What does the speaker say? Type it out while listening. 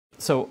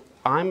So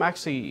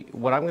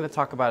what I'm going to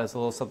talk about is a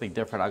little something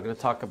different. I'm going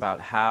to talk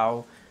about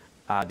how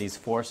these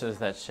forces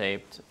that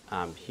shaped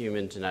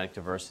human genetic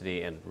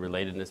diversity and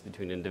relatedness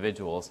between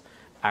individuals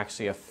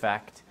actually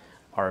affect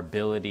our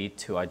ability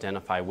to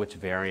identify which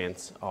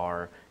variants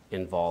are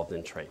involved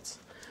in traits.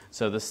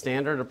 So the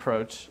standard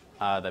approach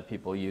that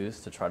people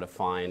use to try to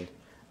find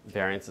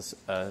variants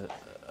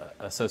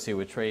associated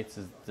with traits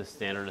is the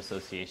standard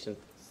association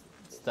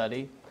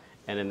study.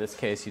 And in this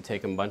case, you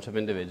take a bunch of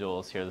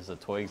individuals. Here, this is a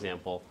toy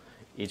example.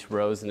 Each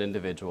row is an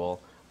individual.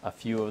 A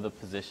few of the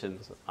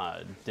positions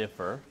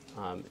differ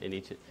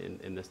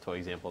in this toy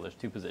example. There's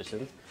 2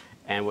 positions.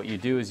 And what you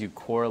do is you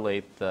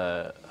correlate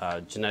the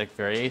genetic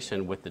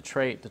variation with the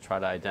trait to try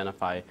to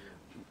identify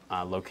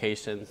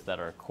locations that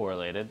are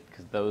correlated,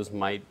 because those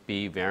might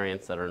be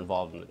variants that are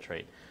involved in the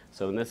trait.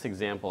 So in this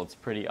example, it's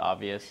pretty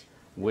obvious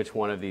which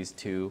one of these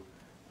 2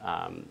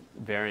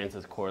 variants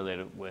is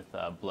correlated with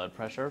blood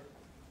pressure.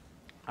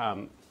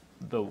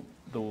 The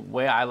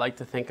way I like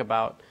to think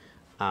about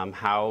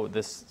how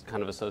this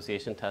kind of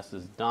association test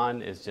is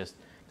done is just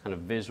kind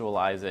of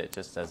visualize it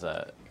just as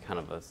a kind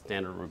of a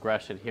standard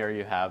regression. Here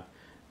you have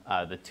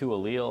the 2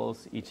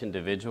 alleles. Each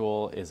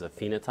individual is a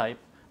phenotype.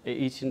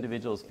 Each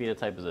individual's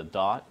phenotype is a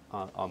dot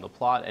on the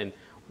plot, and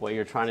what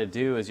you're trying to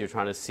do is you're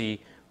trying to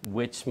see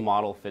which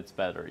model fits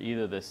better.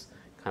 Either this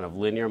kind of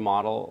linear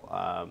model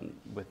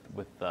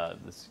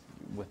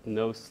with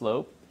no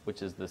slope,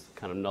 which is this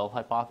kind of null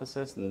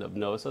hypothesis and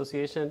no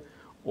association,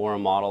 or a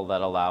model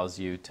that allows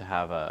you to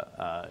have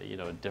a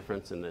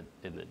difference in the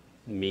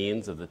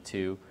means of the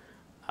 2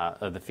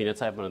 of the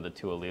phenotype of the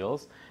 2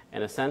 alleles.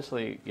 And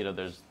essentially,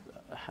 there's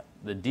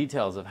the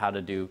details of how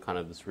to do kind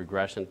of this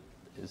regression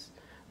is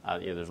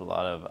there's a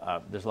lot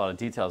of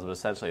details, but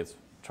essentially it's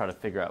try to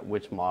figure out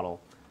which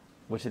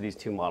of these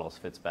 2 models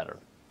fits better.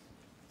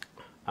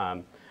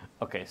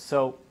 Okay,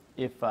 so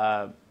if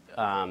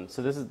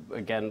so this is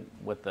again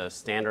with the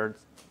standard.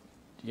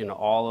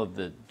 All of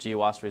the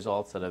GWAS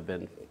results that have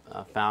been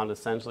found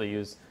essentially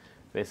use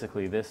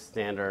basically this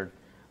standard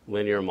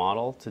linear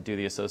model to do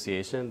the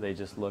association. They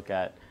just look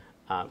at,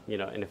 and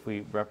if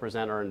we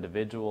represent our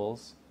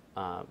individuals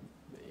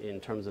in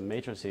terms of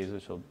matrices,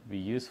 which will be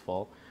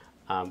useful,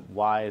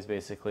 Y is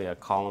basically a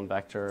column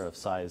vector of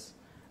size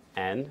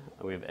n.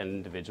 We have n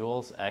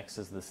individuals. X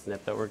is the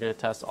SNP that we're going to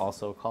test,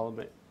 also a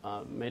column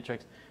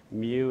matrix.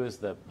 Mu is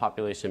the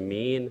population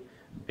mean.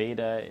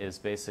 Beta is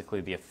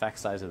basically the effect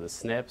size of the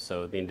SNP.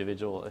 So the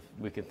individual, if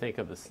we can think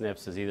of the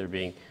SNPs as either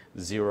being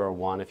 0 or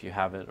 1 if you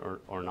have it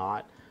or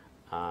not,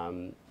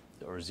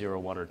 or 0,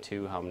 1, or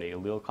 2, how many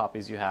allele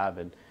copies you have.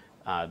 And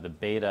the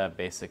beta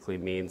basically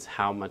means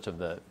how much of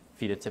the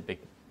phenotypic,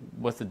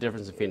 what's the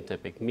difference in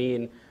phenotypic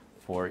mean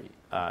for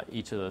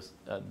each of those,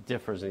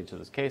 differs in each of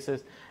those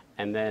cases.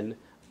 And then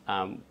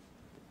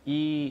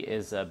E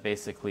is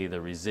basically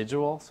the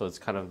residual. So it's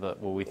kind of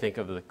what we think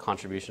of the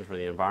contribution for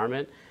the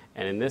environment.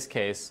 And in this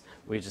case,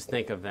 we just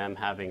think of them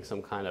having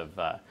some kind of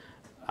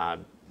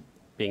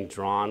being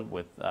drawn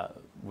with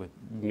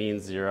mean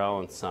 0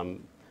 and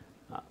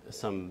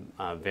some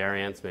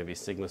variance, maybe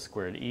sigma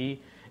squared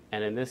E.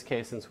 And in this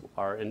case, since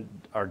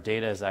our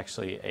data is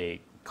actually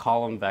a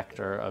column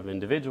vector of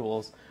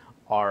individuals,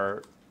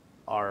 our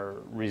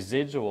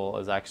residual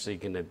is actually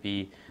going to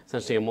be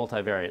essentially a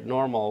multivariate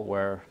normal,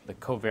 where the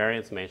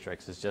covariance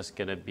matrix is just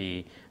going to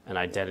be an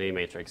identity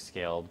matrix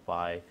scaled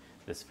by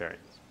this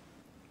variance.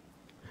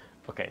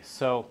 Okay,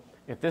 so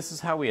if this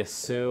is how we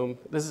assume,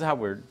 this is how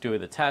we're doing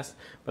the test,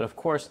 but of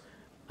course,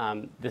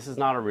 this is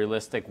not a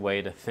realistic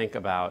way to think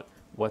about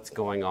what's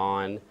going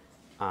on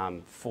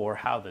for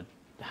how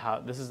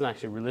this is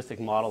actually a realistic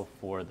model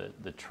for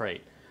the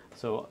trait.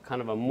 So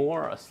kind of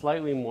a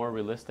slightly more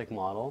realistic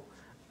model,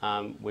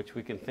 which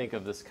we can think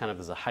of this kind of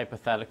as a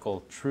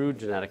hypothetical true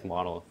genetic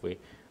model.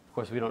 Of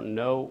course, we don't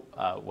know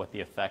what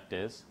the effect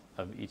is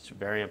of each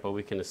variant, but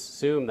we can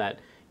assume that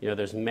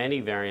there's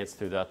many variants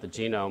throughout the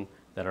genome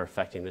that are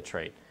affecting the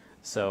trait.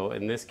 So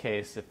in this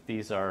case, if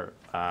these are,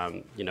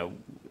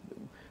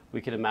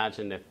 we could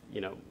imagine if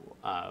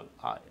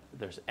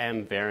there's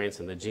M variants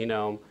in the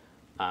genome,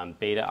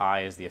 beta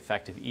I is the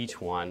effect of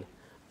each one.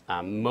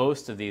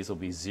 Most of these will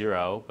be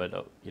 0,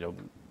 but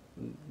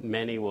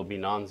many will be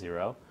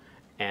non-zero.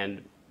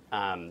 And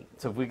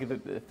so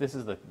if this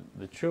is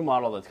the true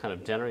model that's kind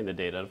of generating the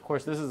data, and of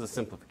course this is a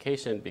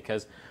simplification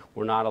because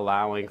we're not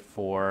allowing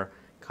for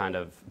kind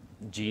of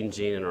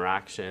gene-gene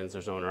interactions.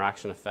 There's no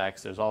interaction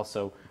effects.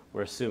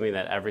 We're assuming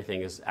that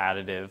everything is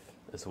additive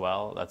as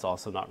well. That's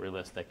also not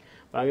realistic.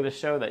 But I'm going to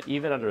show that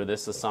even under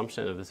this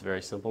assumption of this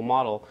very simple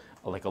model,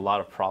 like a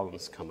lot of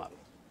problems come up.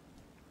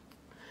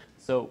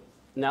 So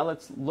now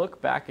let's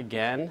look back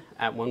again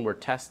at when we're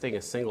testing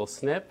a single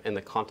SNP in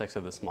the context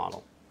of this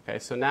model. Okay,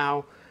 so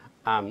now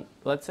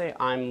let's say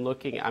I'm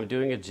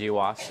doing a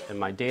GWAS, and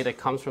my data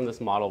comes from this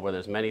model where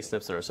there's many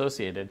SNPs that are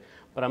associated,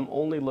 but I'm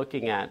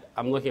looking at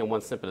one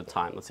SNP at a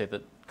time. Let's say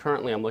that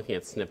currently I'm looking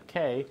at SNP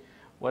K.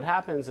 What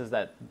happens is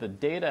that the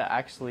data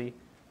actually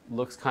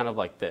looks kind of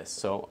like this.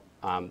 So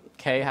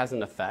K has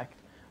an effect,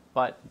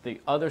 but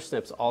the other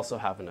SNPs also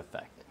have an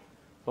effect.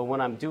 But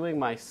when I'm doing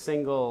my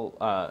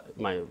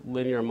my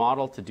linear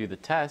model to do the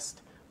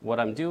test, what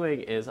I'm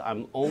doing is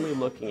I'm only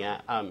looking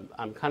at,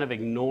 I'm kind of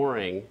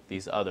ignoring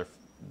these other,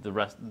 the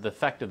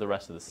effect of the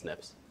rest of the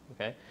SNPs.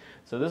 Okay?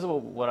 So this is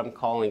what I'm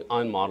calling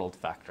unmodeled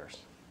factors.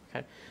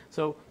 Okay?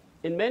 So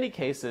in many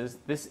cases,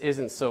 this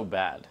isn't so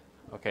bad.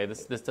 Okay?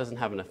 This doesn't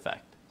have an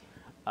effect.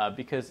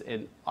 Because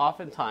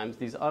oftentimes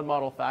these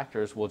unmodeled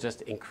factors will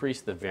just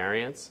increase the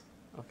variance.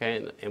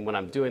 Okay? And when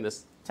I'm doing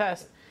this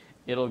test,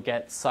 it'll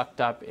get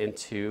sucked up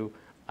into,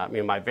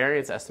 my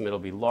variance estimate will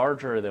be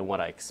larger than what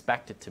I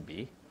expect it to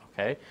be.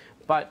 Okay?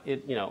 But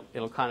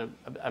it'll kind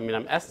of, I'm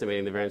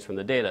estimating the variance from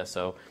the data,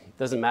 so it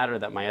doesn't matter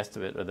that my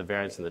estimate or the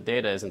variance in the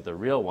data isn't the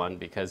real one,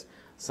 because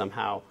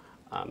somehow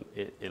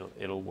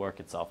it'll work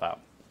itself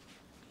out.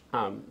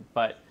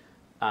 But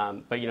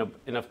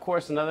and of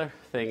course another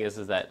thing is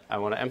that I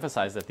want to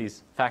emphasize that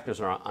these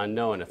factors are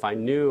unknown. If I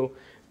knew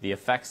the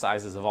effect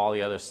sizes of all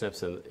the other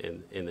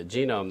SNPs in the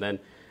genome, then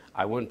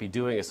I wouldn't be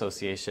doing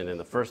association in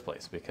the first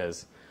place,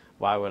 because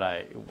why would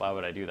I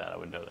do that? I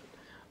would know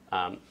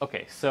that.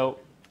 Okay, so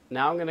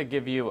now I'm going to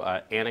give you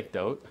an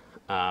anecdote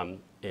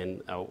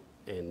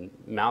in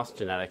mouse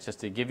genetics, just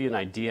to give you an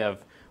idea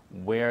of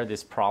where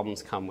these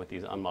problems come with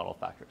these unmodeled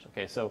factors.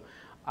 Okay, so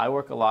I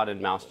work a lot in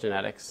mouse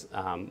genetics.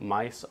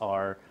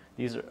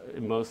 These are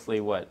mostly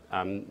what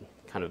kind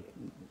of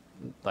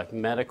like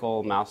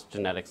medical mouse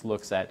genetics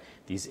looks at,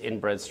 these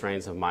inbred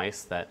strains of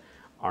mice that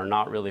are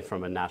not really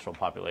from a natural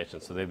population.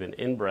 So they've been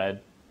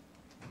inbred.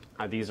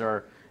 These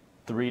are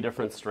 3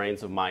 different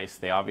strains of mice.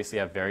 They obviously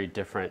have very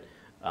different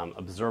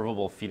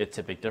observable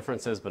phenotypic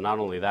differences, but not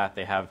only that,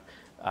 they have,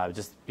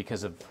 just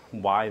because of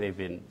why they've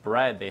been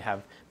bred, they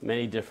have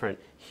many different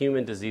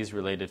human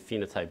disease-related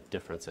phenotype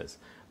differences.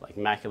 Like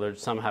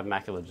some have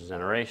macular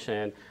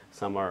degeneration,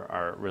 some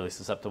are really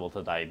susceptible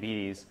to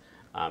diabetes,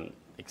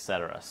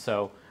 etc.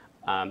 So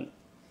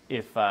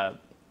if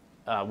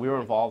we were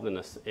involved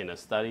in a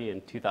study in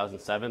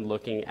 2007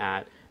 looking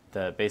at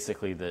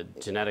basically the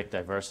genetic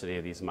diversity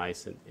of these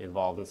mice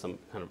involved in some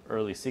kind of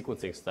early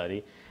sequencing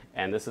study.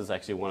 And this is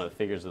actually one of the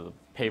figures of the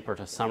paper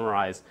to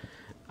summarize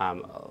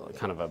kind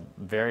of a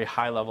very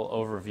high-level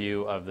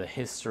overview of the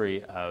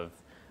history of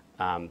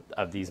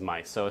these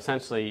mice. So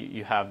essentially,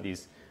 you have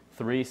these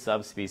 3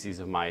 subspecies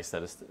of mice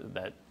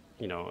that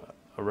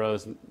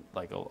arose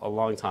like a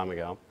long time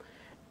ago,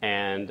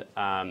 and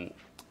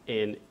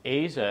in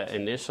Asia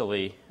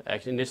initially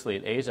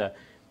in Asia,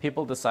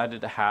 people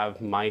decided to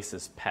have mice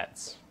as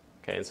pets.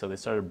 Okay, and so they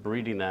started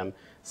breeding them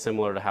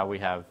similar to how we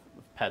have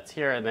pets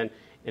here, and then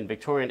in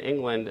Victorian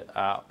England,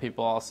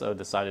 people also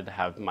decided to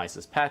have mice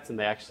as pets, and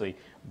they actually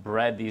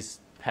bred these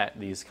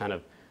kind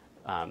of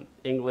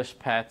English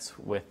pets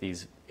with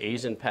these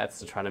Asian pets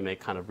to try to make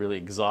kind of really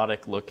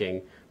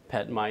exotic-looking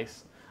pet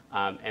mice.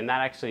 And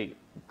that actually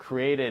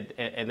created,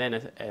 and then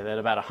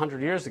about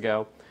 100 years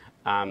ago,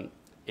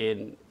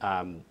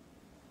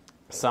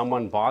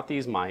 someone bought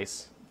these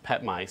mice,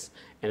 pet mice,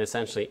 and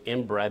essentially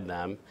inbred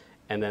them,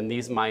 and then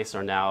these mice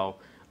are now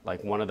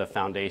like one of the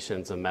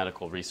foundations of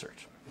medical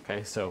research.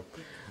 Okay, so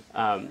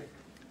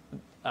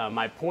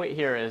my point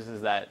here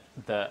is that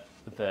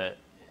the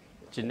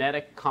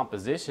genetic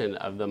composition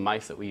of the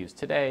mice that we use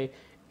today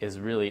is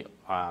really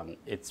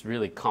it's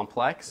really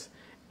complex,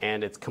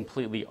 and it's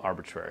completely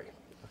arbitrary.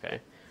 Okay,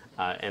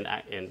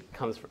 and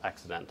comes from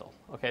accidental.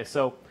 Okay,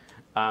 so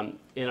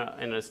in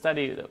a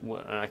study,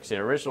 actually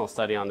an original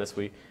study on this,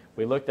 we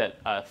looked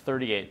at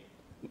 38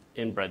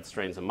 inbred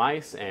strains of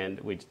mice, and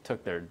we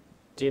took their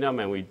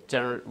genome and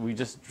we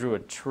just drew a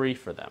tree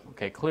for them.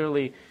 Okay,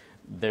 clearly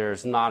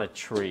there's not a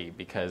tree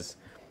because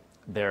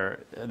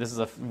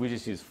we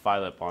just use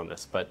Phylip on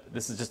this, but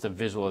this is just a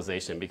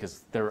visualization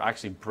because they're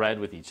actually bred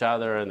with each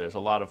other, and there's a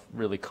lot of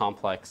really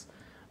complex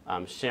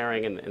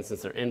sharing, and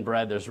since they're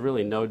inbred, there's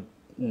really no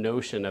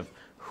notion of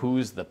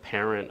who's the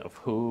parent of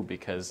who,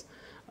 because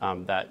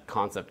that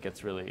concept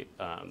gets really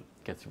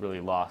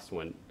lost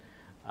when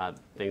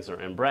things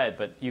are inbred.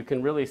 But you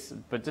can really,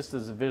 but just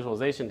as a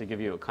visualization to give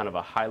you a kind of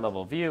a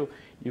high-level view,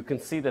 you can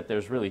see that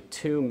there's really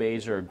 2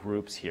 major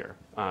groups here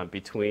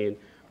between,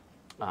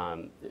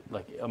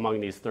 like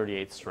among these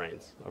 38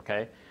 strains.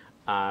 Okay,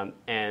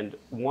 and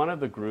one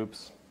of the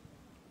groups,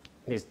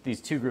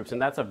 these 2 groups,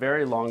 and that's a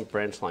very long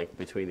branch length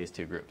between these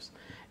 2 groups.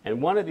 And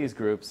one of these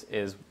groups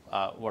is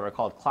what are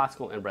called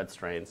classical inbred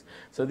strains.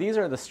 So these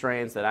are the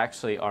strains that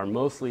actually are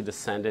mostly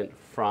descendant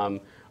from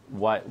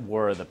what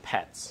were the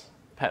pet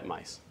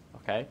mice.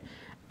 Okay,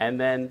 and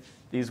then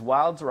these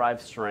wild-derived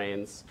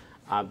strains,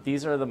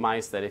 these are the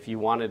mice that if you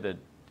want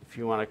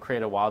to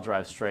create a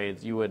wild-derived strain,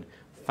 you would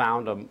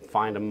find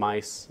a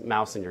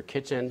mouse in your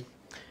kitchen.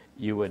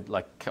 You would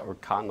or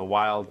caught in the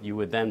wild. You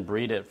would then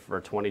breed it for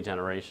 20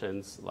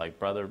 generations, like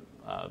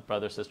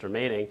brother-sister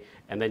mating,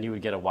 and then you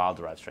would get a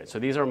wild-derived strain. So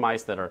these are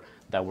mice that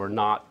were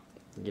not,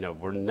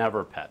 were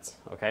never pets.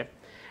 Okay,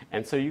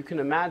 and so you can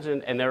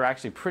imagine, and they're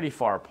actually pretty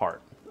far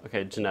apart.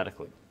 Okay,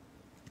 genetically.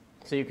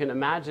 So you can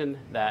imagine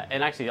that,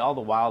 and actually all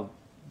the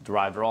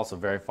wild-derived are also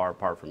very far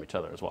apart from each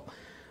other as well.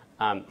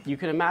 You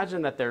can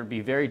imagine that there would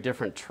be very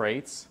different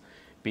traits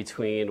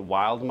between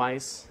wild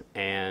mice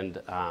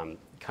and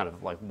kind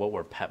of like what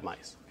were pet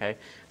mice, okay?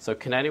 So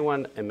can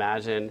anyone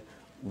imagine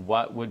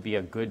what would be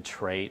a good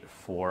trait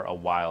for a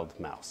wild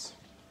mouse?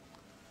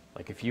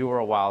 Like if you were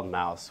a wild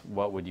mouse,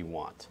 what would you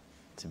want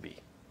to be?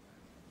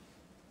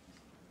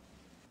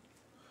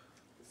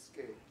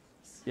 Escape.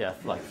 Yeah,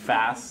 like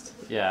fast,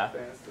 yeah.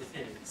 Fast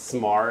escape.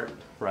 Smart,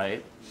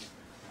 right?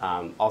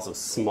 Also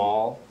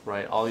small,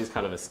 right? All these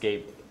kind of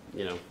escape,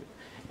 you know.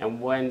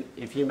 And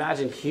if you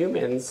imagine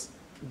humans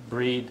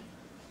breed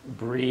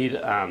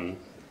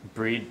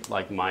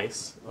like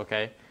mice,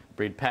 okay?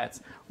 Breed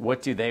pets.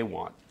 What do they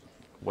want?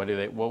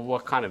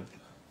 What kind of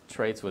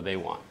traits would they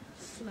want?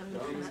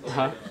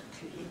 Huh?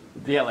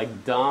 Yeah,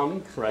 like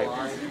dumb, right?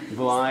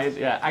 Blind.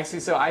 Yeah,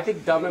 actually, so I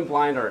think dumb and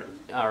blind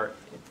are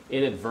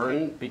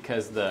inadvertent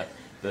because the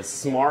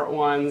smart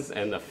ones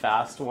and the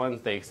fast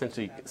ones, they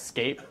essentially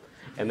escape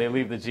and they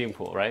leave the gene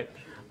pool, right?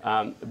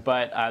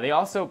 But they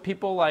also,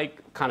 people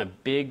like kind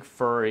of big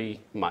furry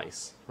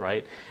mice,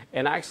 right?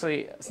 And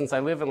actually, since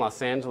I live in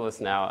Los Angeles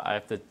now, I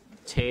have to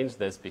change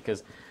this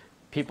because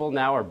people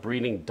now are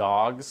breeding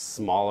dogs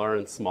smaller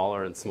and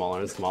smaller and smaller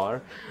and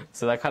smaller.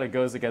 So that kind of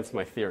goes against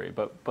my theory.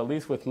 But at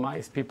least with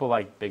mice, people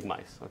like big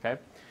mice, okay?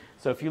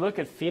 So if you look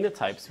at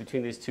phenotypes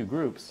between these two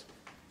groups,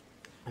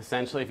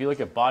 essentially if you look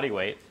at body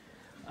weight,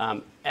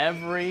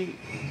 every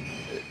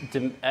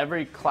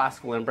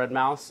classical inbred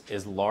mouse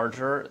is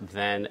larger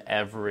than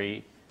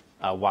every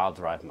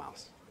wild-derived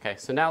mouse. Okay,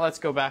 so now let's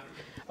go back.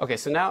 Okay,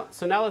 so now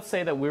let's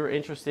say that we were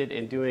interested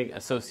in doing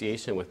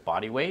association with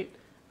body weight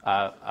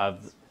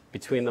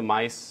between the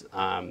mice,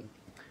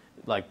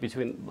 like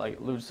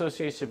the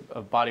association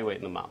of body weight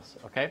in the mouse.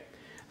 Okay,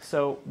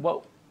 so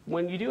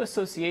when you do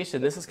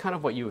association, this is kind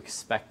of what you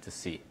expect to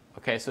see.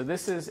 Okay, so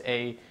this is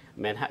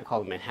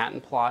called a Manhattan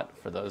plot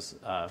for those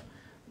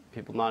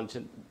people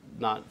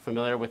not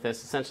familiar with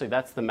this. Essentially,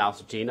 that's the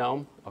mouse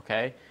genome,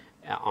 okay,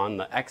 on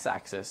the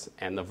x-axis,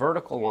 and the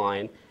vertical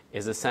line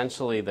is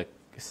essentially the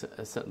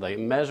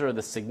measure of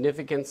the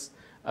significance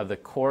of the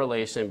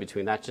correlation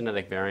between that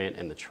genetic variant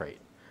and the trait.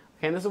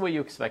 Okay, and this is what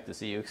you expect to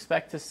see. You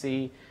expect to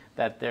see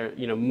that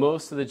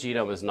most of the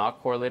genome is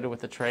not correlated with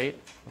the trait,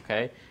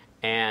 okay,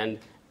 and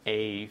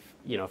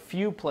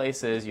few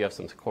places you have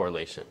some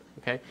correlation,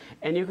 okay,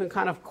 and you can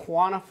kind of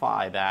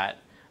quantify that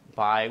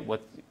by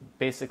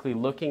basically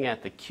looking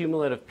at the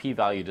cumulative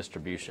p-value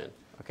distribution.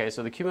 Okay,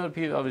 so the cumulative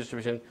p-value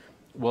distribution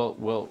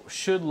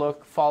should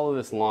follow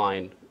this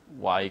line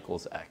y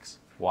equals x.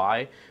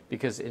 Why?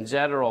 Because in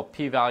general,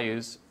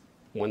 p-values,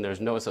 when there's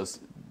no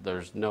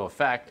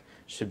effect,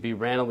 should be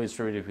randomly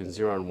distributed between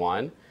 0 and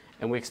 1.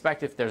 And we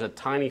expect if there's a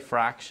tiny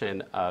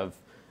fraction of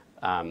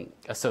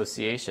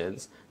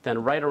associations,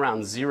 then right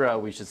around 0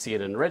 we should see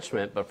an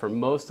enrichment, but for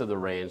most of the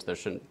range there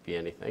shouldn't be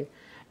anything.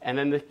 And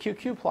then the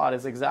QQ plot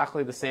is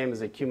exactly the same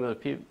as a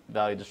cumulative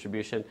p-value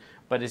distribution,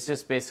 but it's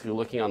just basically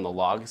looking on the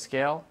log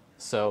scale.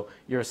 So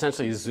you're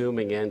essentially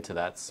zooming into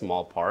that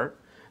small part.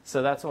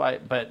 So that's why,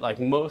 but like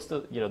most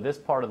of, this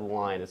part of the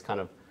line is kind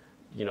of,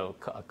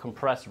 a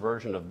compressed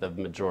version of the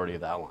majority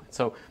of that line.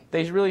 So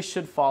they really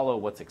should follow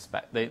what's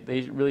expected.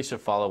 They really should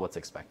follow what's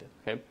expected,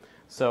 okay?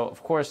 So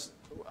of course,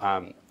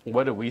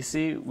 what do we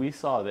see? We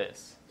saw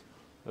this,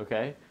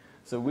 okay?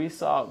 So we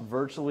saw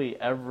virtually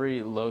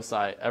every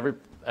loci,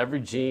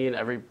 every gene,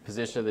 every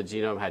position of the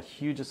genome had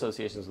huge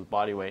associations with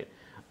body weight.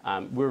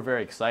 We were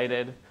very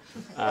excited.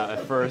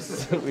 At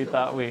first, we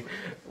thought we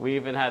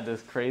even had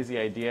this crazy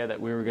idea that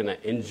we were going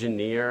to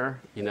engineer,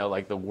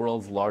 like the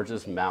world's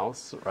largest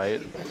mouse,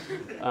 right?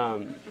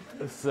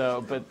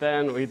 But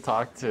then we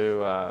talked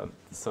to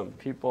some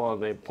people,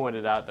 and they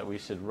pointed out that we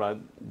should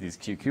run these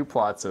QQ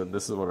plots, and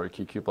this is what our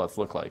QQ plots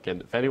look like.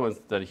 And if anyone's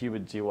done a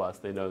human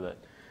GWAS, they know that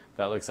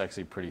that looks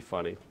actually pretty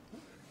funny.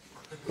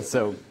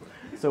 So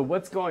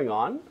what's going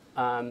on?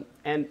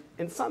 And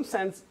in some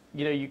sense,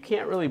 you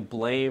can't really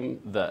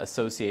blame the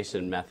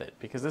association method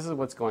because this is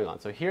what's going on.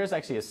 So here's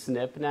actually a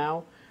SNP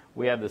now.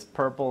 We have this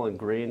purple and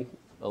green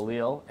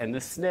allele, and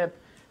this SNP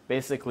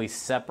basically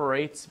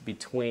separates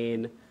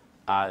between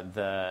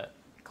the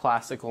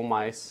classical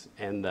mice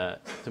and the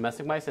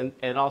domestic mice.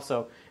 And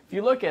also, if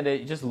you look at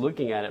it, just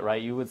looking at it,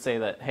 right, you would say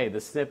that, hey, the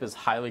SNP is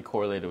highly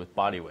correlated with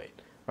body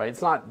weight, right?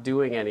 It's not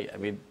doing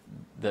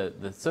the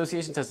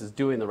association test is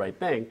doing the right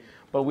thing,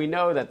 but we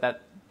know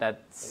that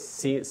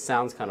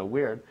sounds kind of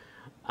weird.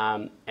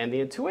 And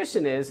the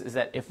intuition is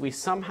that if we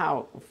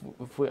somehow,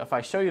 if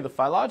I show you the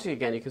phylogeny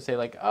again, you can say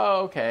like,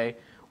 oh, okay,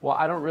 well,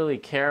 I don't really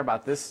care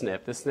about this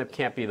SNP. This SNP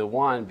can't be the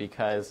one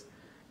because,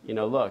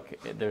 look,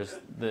 there's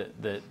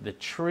the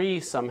tree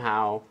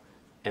somehow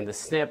and the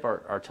SNP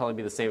are telling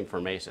me the same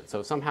information.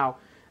 So somehow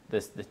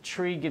the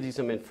tree gives you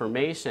some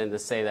information to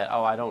say that,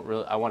 oh,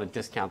 I want to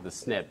discount the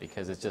SNP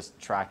because it's just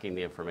tracking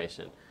the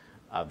information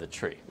of the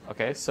tree.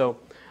 Okay, so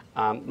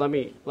let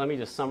me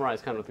just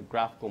summarize kind of the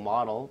graphical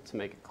model to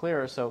make it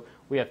clearer. So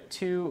we have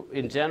two,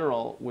 in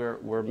general,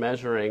 we're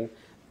measuring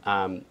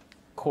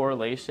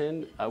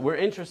correlation. We're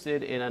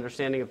interested in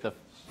understanding if the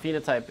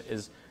phenotype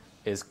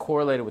is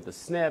correlated with the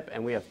SNP,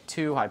 and we have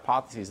two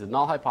hypotheses. The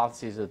null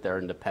hypothesis is that they're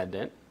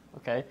independent,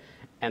 okay?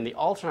 And the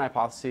alternate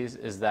hypothesis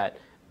is that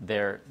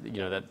they'd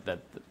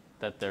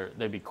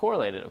be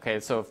correlated. Okay,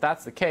 so if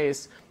that's the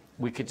case,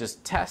 we could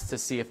just test to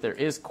see if there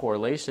is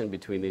correlation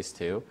between these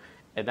two,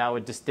 and that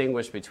would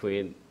distinguish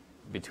between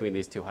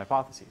these two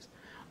hypotheses.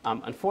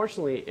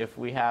 Unfortunately, if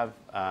we have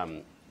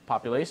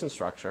population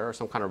structure or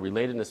some kind of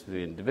relatedness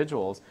between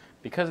individuals,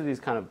 because of these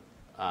kind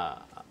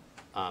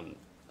of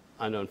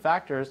unknown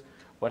factors,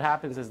 what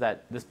happens is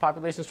that this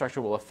population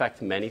structure will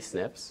affect many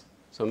SNPs.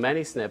 So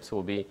many SNPs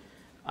will be,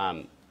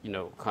 kind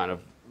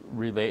of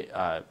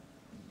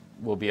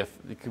will be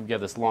you could get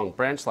this long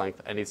branch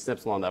length, and these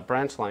SNPs along that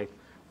branch length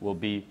will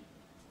be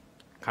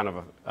kind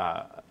of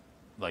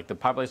like the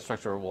population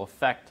structure will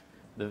affect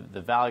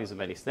the values of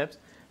many SNPs.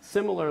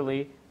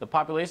 Similarly, the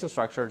population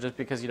structure, just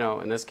because,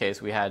 in this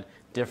case, we had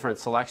different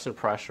selection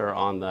pressure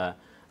on the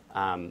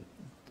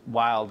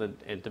wild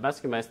and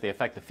domestic mice, they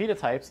affect the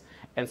phenotypes.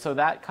 And so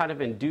that kind of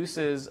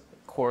induces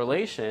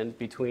correlation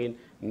between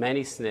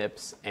many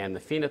SNPs and the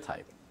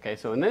phenotype. Okay,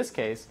 so in this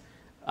case,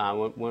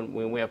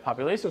 when we have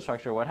population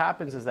structure, what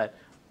happens is that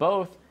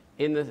both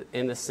in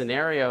the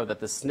scenario that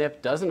the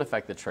SNP doesn't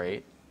affect the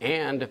trait,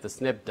 and if the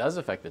SNP does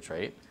affect the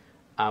trait,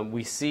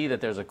 we see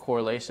that there's a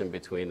correlation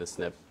between the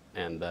SNP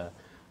and the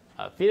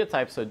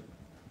phenotype. So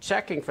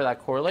checking for that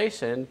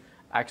correlation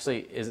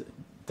actually is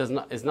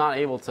not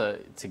able to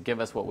give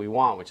us what we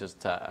want, which is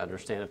to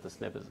understand if the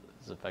SNP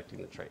is affecting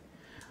the trait.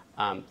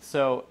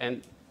 So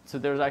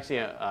there's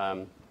actually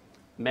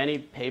many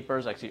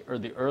papers, actually, or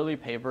the early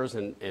papers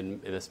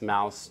in this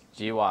mouse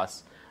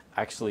GWAS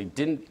actually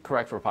didn't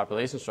correct for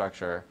population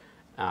structure,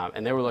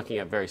 and they were looking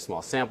at very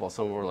small samples.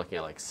 Some were looking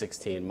at like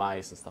 16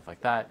 mice and stuff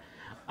like that.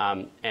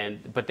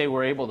 But they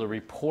were able to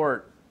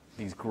report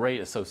these great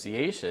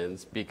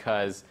associations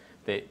because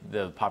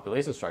the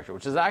population structure,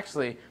 which is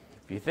actually,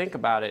 if you think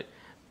about it,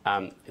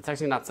 it's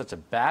actually not such a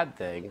bad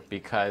thing,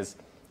 because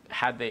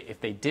if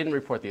they didn't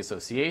report the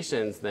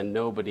associations, then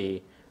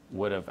nobody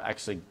would have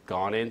actually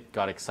got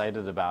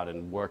excited about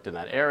and worked in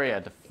that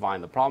area to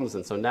find the problems.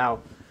 And so now,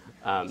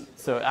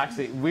 so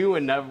actually,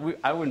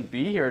 I wouldn't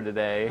be here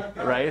today,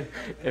 right,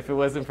 if it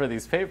wasn't for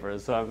these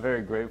papers. So I'm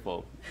very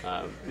grateful.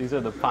 These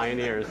are the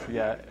pioneers.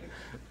 Yeah,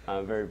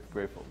 I'm very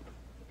grateful.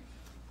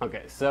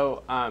 Okay,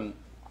 so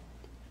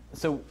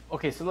so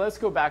let's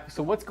go back.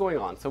 So what's going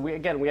on? So we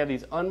have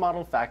these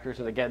unmodeled factors,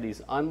 and again,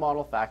 these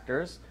unmodeled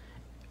factors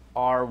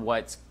are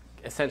what's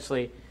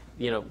essentially,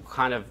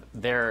 kind of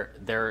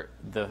the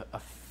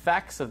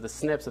effects of the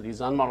SNPs of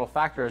these unmodeled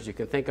factors you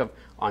can think of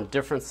on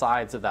different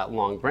sides of that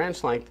long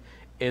branch length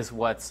is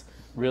what's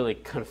really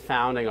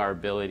confounding our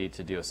ability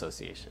to do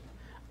association.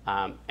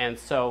 And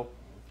so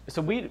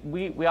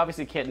we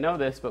obviously can't know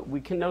this, but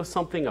we can know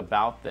something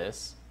about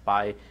this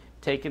by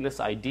taking this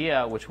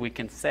idea, which we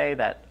can say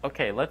that,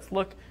 okay, let's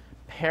look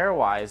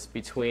pairwise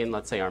between,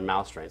 let's say, our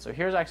mouse strains. So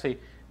here's actually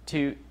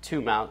two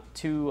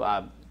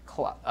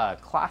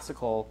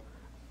classical,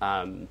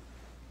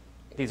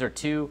 these are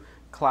two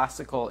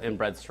classical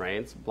inbred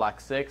strains, Black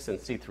 6 and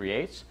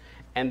C3H,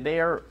 and they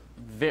are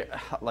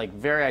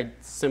very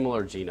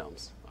similar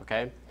genomes,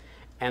 okay?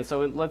 And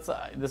so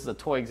this is a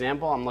toy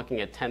example. I'm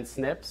looking at 10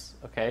 SNPs,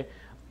 okay?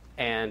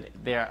 And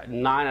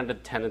 9 out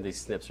of 10 of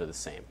these SNPs are the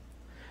same.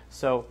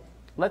 So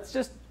let's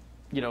just,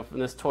 from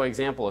this toy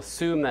example,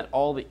 assume that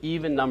all the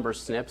even number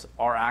SNPs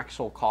are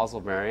actual causal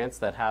variants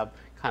that have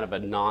kind of a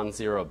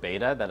non-zero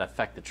beta that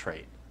affect the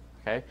trait,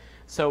 okay?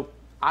 So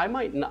I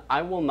might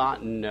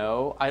not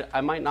know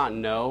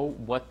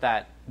what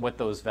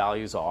those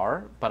values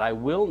are, but I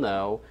will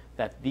know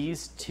that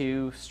these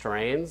two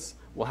strains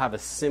will have a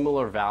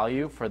similar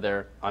value for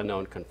their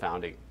unknown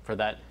confounding, for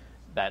that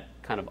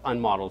kind of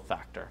unmodeled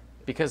factor,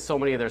 because so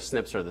many of their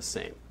SNPs are the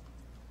same.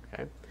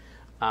 Okay.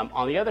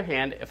 On the other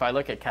hand, if I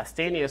look at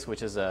Castaneus,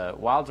 which is a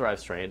wild-derived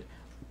strain,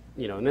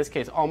 in this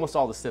case, almost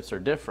all the SNPs are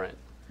different.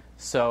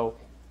 So,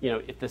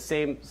 if the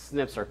same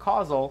SNPs are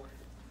causal,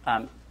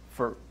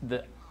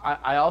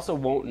 I also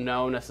won't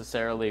know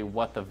necessarily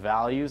what the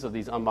values of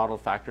these unmodeled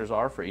factors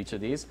are for each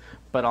of these,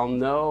 but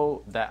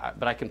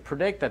I can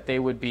predict that they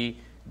would be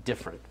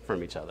different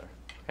from each other.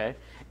 Okay?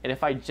 And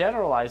if I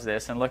generalize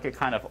this and look at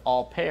kind of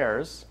all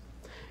pairs,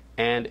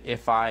 and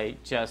if I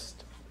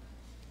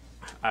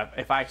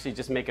actually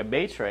just make a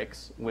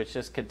matrix which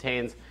just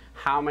contains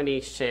how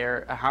many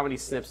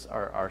SNPs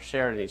are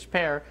shared in each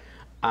pair,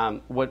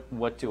 what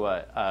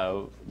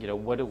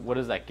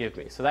does that give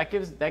me? So that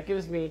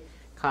gives me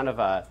kind of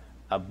a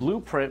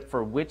blueprint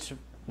for which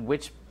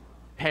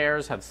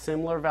pairs have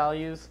similar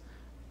values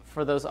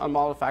for those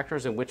unmodeled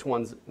factors and which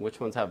ones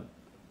have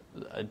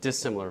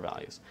dissimilar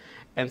values.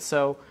 And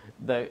so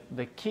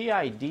the key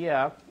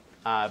idea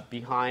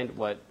behind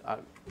what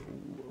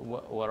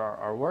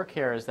our work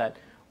here is that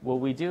what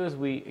we do is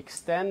we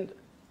extend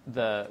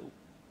the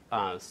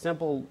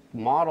simple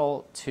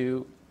model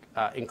to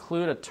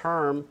include a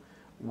term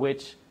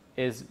which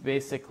is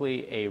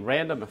basically a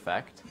random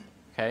effect,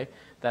 okay,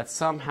 that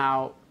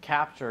somehow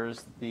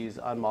captures these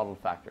unmodeled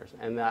factors.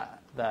 And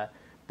the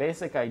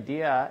basic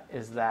idea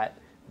is that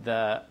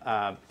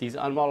these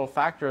unmodeled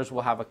factors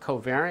will have a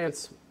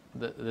covariance.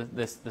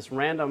 This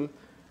random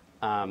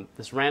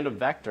this random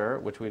vector,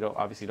 which we don't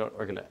obviously don't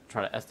are going to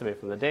try to estimate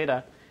from the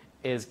data,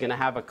 is going to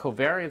have a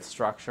covariance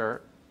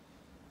structure,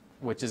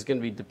 which is going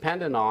to be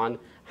dependent on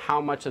how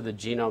much of the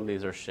genome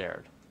these are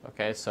shared.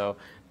 Okay, so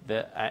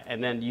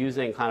and then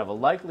using kind of a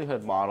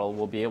likelihood model,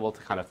 we'll be able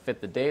to kind of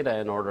fit the data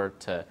in order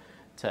to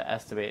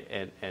estimate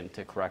and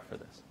to correct for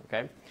this.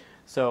 Okay,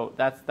 so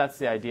that's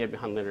the idea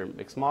behind linear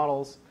mixed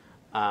models,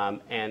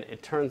 and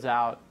it turns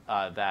out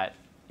that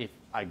if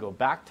I go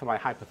back to my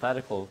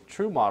hypothetical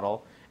true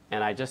model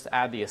and I just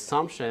add the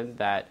assumption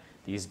that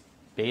these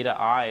beta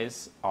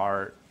i's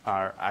are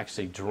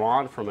actually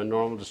drawn from a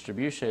normal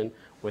distribution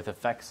with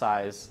effect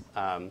size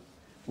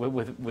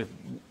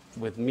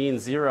with mean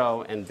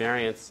 0 and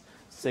variance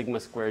sigma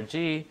squared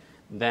g,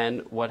 then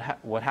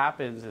what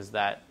happens is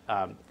that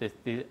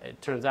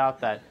it turns out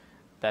that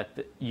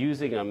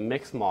using a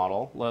mixed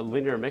model, a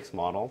linear mixed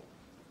model,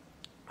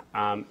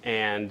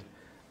 and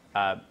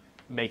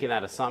making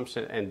that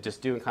assumption and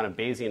just doing kind of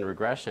Bayesian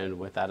regression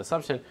with that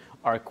assumption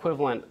are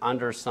equivalent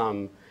under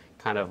some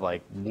kind of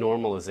like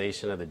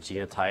normalization of the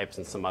genotypes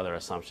and some other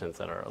assumptions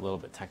that are a little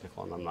bit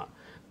technical, and I'm not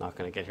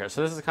going to get here.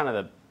 So this is kind of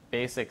the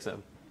basics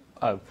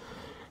of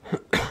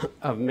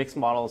mixed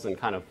models and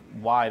kind of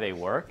why they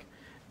work.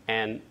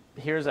 And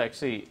here's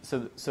actually,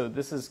 so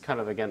this is kind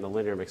of, again, the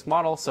linear mixed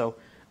model. So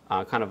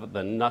kind of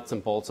the nuts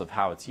and bolts of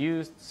how it's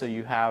used. So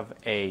you have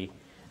this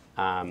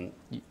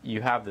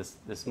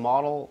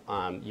model.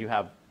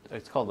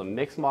 It's called a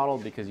mixed model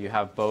because you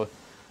have both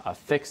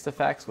fixed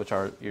effects, which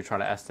are you're trying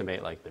to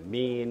estimate like the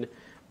mean,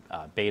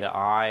 beta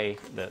I,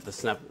 the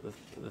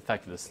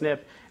effect of the SNP,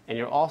 and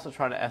you're also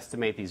trying to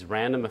estimate these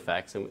random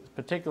effects, and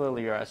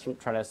particularly you're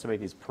trying to estimate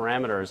these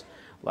parameters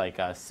like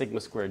sigma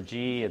squared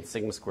g and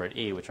sigma squared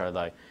e, which are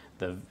the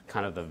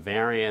kind of the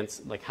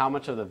variance, like how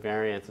much of the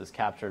variance is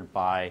captured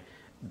by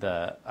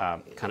the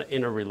kind of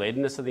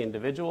interrelatedness of the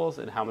individuals,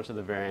 and how much of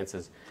the variance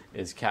is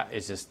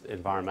just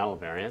environmental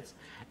variance.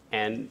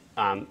 And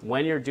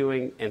when you're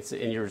doing, and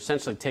you're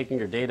essentially taking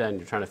your data and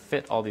you're trying to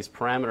fit all these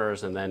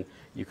parameters, and then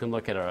you can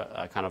look at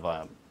a kind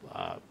of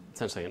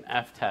essentially an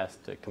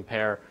F-test to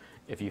compare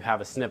if you have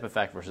a SNP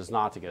effect versus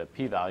not to get a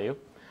p-value.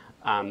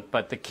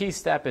 But the key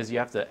step is you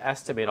have to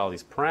estimate all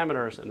these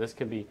parameters, and this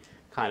can be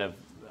kind of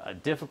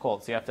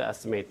difficult. So you have to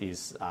estimate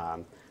these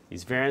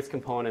variance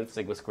components,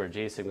 sigma squared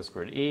g, sigma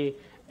squared e,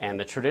 and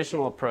the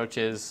traditional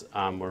approaches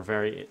were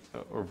very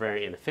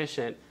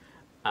inefficient.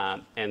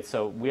 And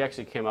so we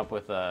actually came up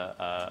with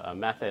a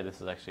method. This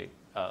is actually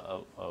a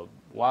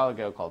while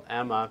ago called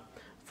Emma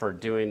for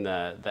doing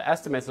the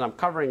estimates, and I'm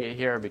covering it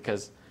here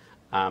because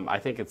I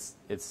think it's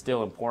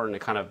still important to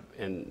kind of,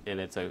 and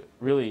it's a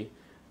really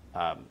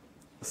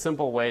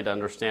simple way to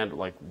understand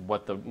like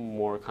what the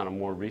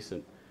more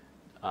recent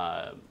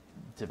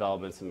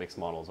developments in mixed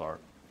models are.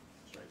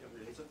 Sorry, can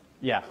we answer?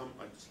 Yeah.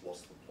 I just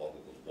lost the plot.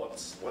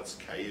 What's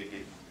K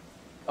again?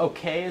 Oh,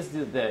 K is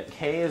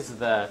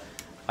the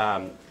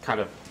kind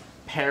of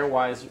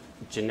pairwise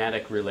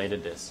genetic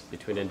relatedness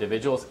between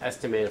individuals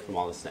estimated from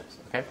all the SNPs.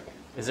 Okay,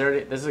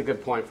 this is a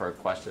good point for a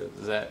question.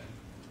 Is that,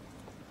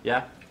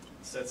 yeah?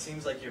 So it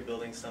seems like you're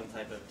building some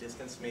type of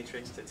distance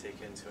matrix to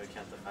take into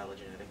account the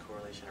phylogenetic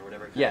correlation or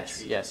whatever.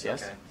 Yes.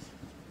 Okay.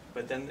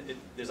 But then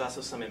there's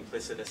also some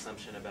implicit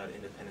assumption about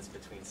independence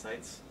between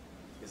sites.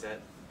 Is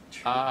that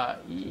true?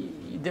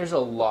 There's a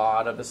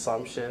lot of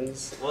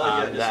assumptions.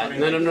 Well,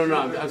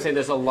 No. I'm saying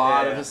there's a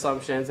lot of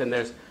assumptions, and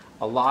there's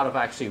a lot of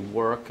actually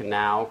work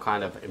now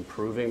kind of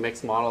improving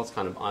mixed models,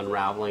 kind of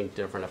unraveling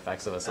different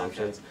effects of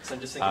assumptions. Okay. So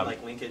I'm just thinking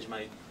like linkage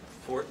might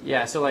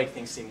so like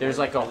there's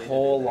like a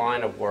whole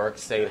line of work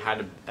saying how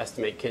to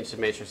estimate kinship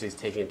matrices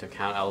taking into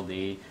account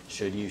LD.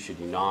 Should you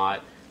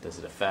not? Does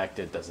it affect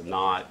it? Does it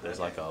not? There's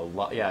like a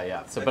lot.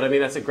 Yeah. So, but I mean,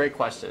 that's a great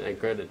question and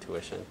good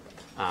intuition.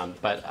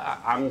 But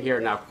I'm here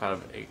now kind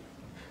of,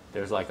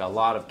 there's like a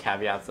lot of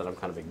caveats that I'm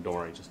kind of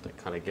ignoring just to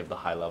kind of give the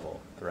high level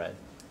thread.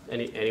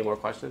 Any more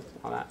questions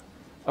on that?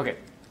 Okay,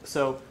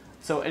 so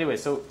anyway,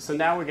 so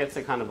now we get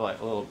to kind of like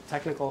a little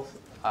technical.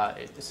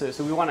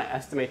 So we want to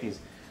estimate these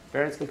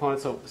variance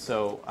components.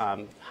 So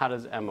how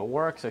does Emma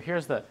work? So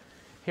here's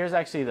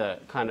actually the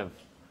kind of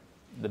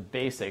the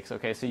basics.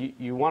 Okay, so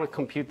you want to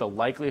compute the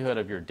likelihood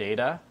of your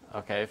data.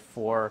 Okay,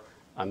 for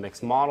a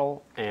mixed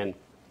model, and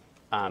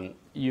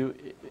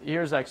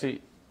here's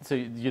actually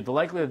the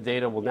likelihood of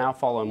data will now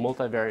follow a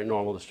multivariate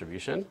normal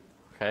distribution.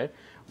 Okay,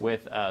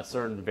 with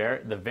certain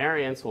the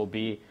variance will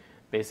be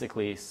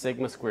basically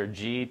sigma squared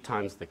g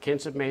times the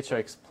kinship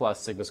matrix plus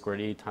sigma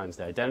squared e times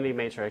the identity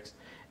matrix,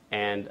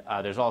 and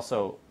there's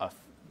also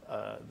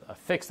a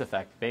fixed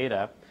effect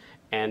beta,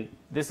 and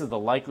this is the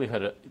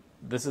likelihood.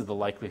 This is the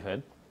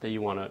likelihood that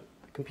you want to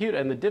compute,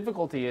 and the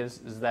difficulty is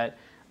that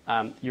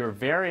your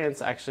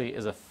variance actually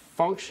is a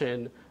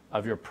function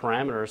of your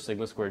parameters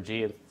sigma squared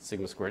g and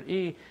sigma squared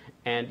e,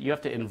 and you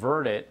have to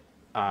invert it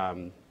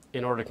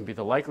in order to compute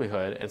the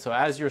likelihood. And so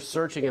as you're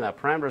searching in that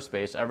parameter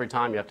space, every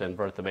time you have to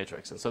invert the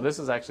matrix. And so this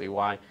is actually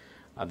why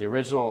the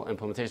original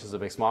implementations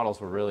of mixed models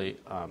were really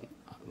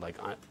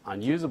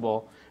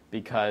unusable,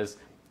 because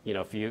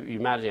if you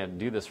imagine you had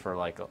to do this for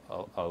like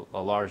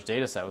a large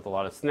data set with a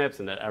lot of SNPs,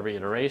 and at every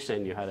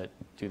iteration you had to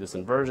do this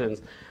in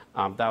versions,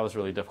 that was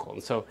really difficult.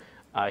 And so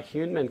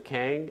Hyunmin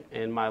Kang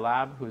in my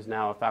lab, who's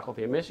now a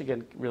faculty in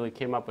Michigan, really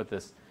came up with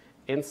this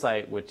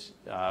insight, which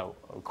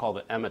we call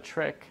the Emma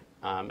trick.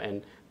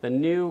 And the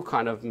new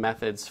kind of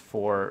methods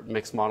for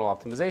mixed model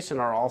optimization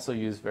are also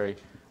used very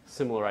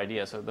similar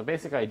ideas. So the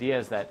basic idea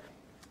is that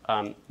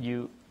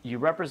you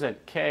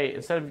represent K,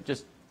 instead of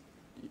just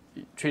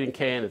treating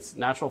K in its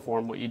natural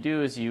form, what you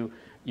do is you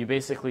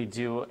basically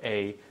do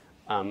a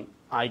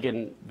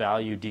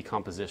eigenvalue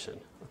decomposition.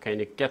 Okay,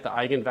 and you get the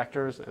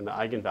eigenvectors and the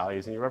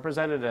eigenvalues, and you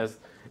represent it as,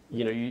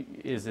 in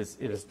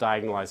its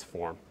diagonalized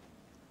form.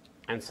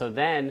 And so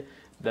then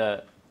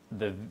the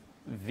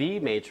V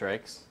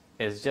matrix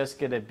is just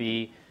going to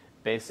be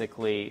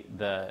basically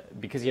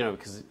because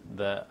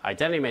the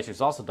identity matrix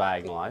is also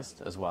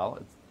diagonalized as well.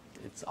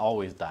 It's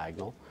always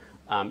diagonal.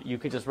 You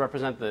could just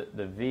represent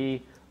the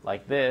V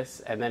like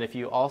this, and then if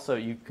you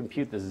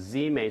compute the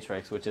Z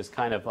matrix, which is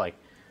kind of like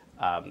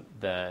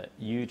the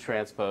U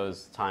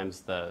transpose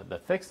times the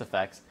fixed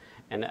effects,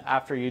 and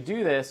after you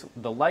do this,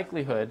 the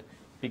likelihood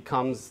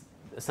becomes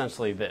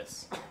essentially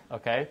this,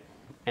 okay?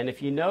 And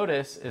if you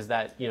notice is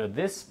that,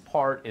 this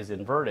part is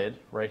inverted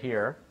right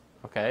here,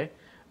 okay?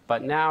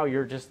 But now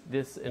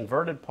this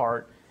inverted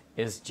part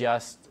is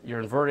just, you're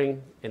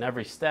inverting in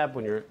every step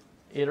when you're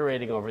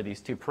iterating over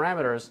these two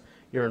parameters,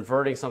 you're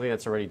inverting something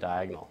that's already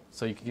diagonal.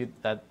 So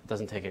that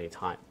doesn't take any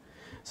time.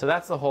 So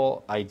that's the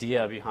whole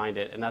idea behind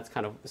it, and that's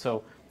kind of,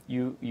 so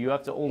you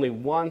have to only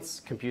once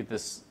compute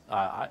this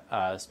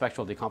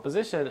spectral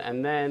decomposition,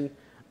 and then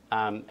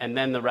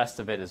the rest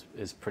of it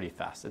is pretty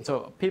fast. And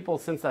so people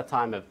since that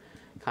time have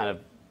kind of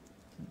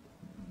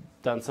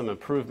done some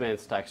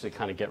improvements to actually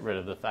kind of get rid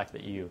of the fact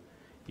that you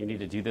need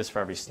to do this for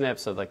every SNP.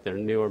 So like there are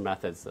newer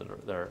methods that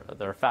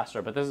are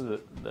faster, but this is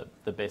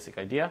the basic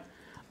idea.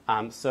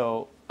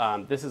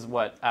 This is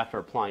what, after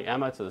applying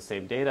Emma to the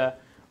same data,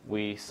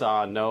 we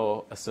saw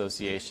no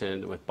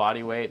association with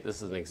body weight.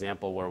 This is an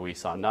example where we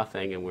saw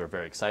nothing, and we were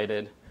very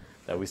excited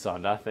that we saw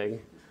nothing.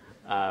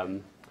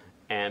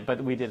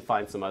 But we did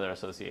find some other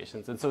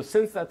associations. And so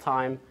since that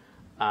time,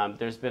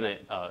 there's been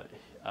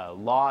a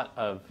lot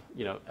of,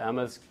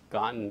 Emma's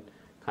gotten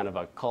kind of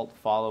a cult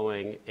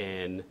following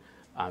in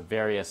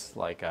various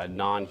like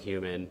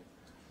non-human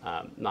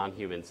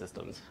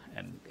systems,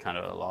 and kind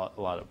of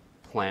a lot of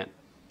plant.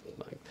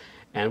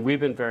 And we've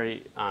been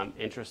very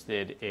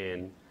interested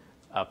in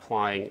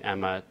applying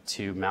Emma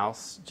to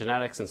mouse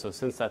genetics. And so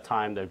since that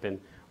time, there have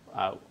been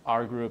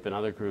our group and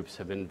other groups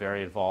have been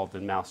very involved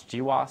in mouse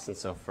GWAS. And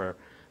so for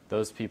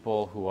those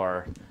people who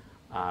are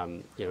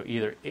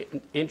either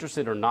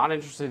interested or not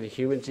interested in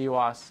human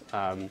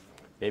GWAS,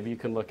 maybe you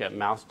can look at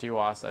mouse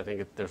GWAS. I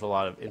think there's a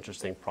lot of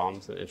interesting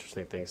problems and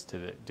interesting things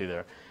to do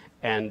there.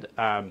 And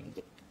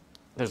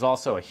there's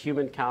also a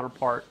human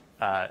counterpart,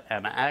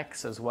 Emma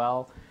X, as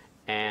well.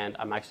 And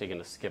I'm actually going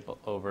to skip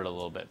over it a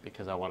little bit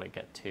because I want to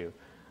get to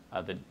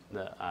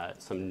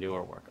some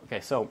newer work.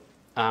 Okay, so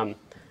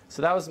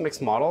that was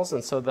mixed models,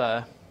 and so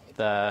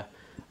the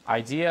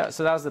idea.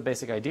 So that was the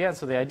basic idea. And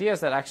so the idea is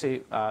that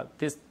actually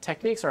these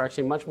techniques are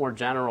actually much more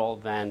general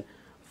than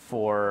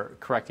for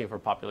correcting for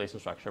population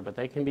structure, but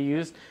they can be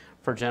used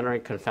for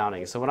generating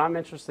confounding. So what I'm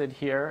interested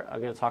here,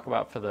 I'm going to talk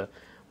about for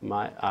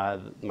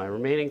my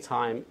remaining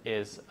time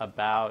is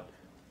about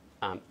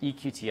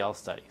EQTL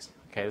studies.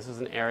 Okay, this is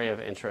an area of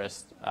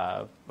interest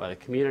by the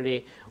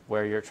community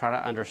where you're trying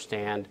to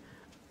understand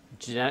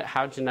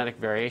how genetic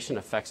variation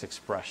affects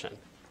expression.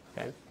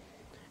 Okay,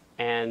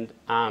 and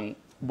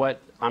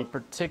what I'm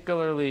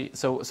particularly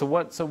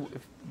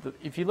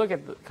if you look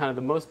at kind of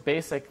the most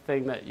basic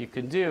thing that you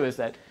can do is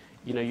that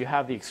you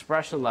have the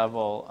expression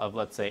level of,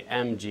 let's say,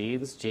 M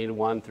genes, gene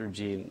 1 through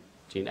gene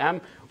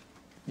M.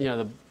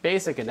 The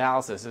basic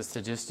analysis is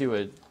to just do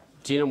a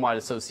genome-wide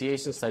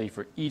association study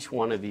for each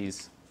one of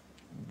these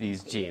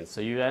genes. So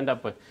you end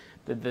up with,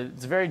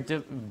 it's very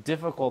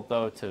difficult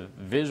though to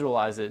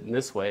visualize it in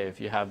this way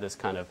if you have this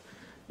kind of,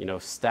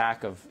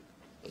 stack of,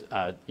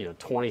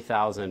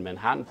 20,000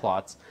 Manhattan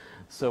plots.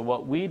 So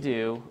what we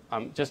do,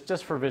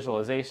 just for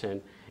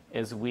visualization,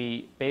 is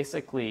we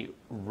basically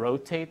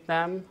rotate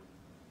them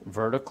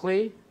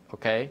vertically,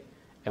 okay,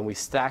 and we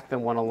stack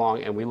them one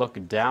along, and we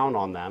look down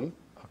on them,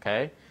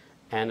 okay,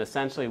 and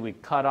essentially we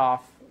cut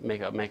off,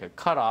 make a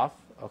cutoff,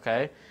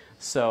 okay.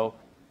 So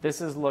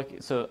this is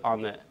so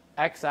on the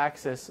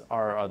x-axis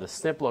are the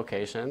SNP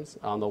locations.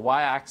 On the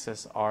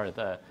y-axis are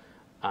the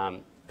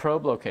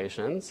probe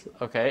locations,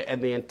 okay?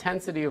 And the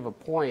intensity of a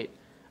point,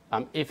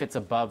 if it's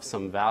above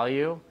some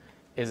value,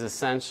 is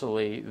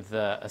essentially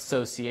the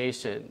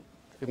association,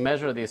 the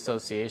measure of the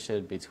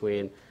association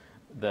between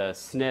the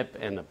SNP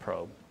and the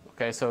probe,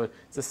 okay? So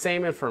it's the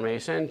same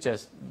information,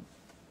 just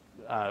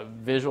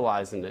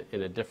visualized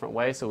in a different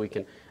way so we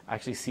can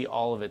actually see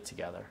all of it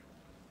together.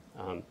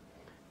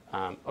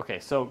 Okay,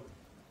 so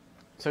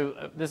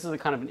this is a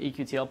kind of an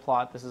EQTL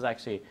plot. This is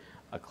actually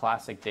a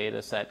classic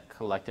data set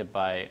collected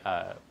by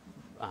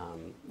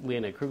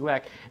Leonid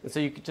Kruglack. And so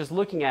you could, just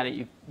looking at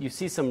it, you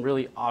see some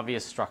really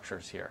obvious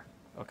structures here,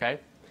 okay?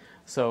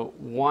 So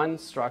one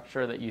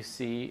structure that you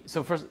see,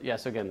 so first,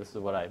 so again, this is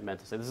what I meant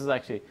to say. This is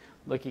actually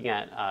looking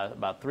at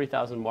about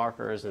 3,000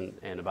 markers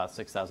and about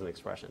 6,000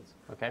 expressions,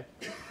 okay?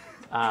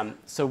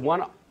 So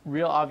one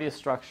real obvious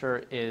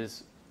structure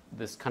is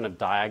this kind of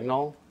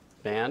diagonal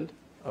band,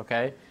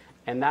 okay?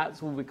 And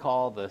that's what we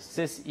call the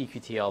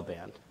cis-EQTL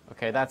band,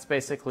 okay? That's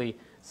basically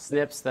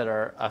SNPs that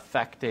are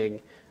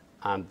affecting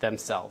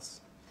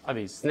themselves. I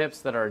mean,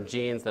 SNPs that are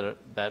genes that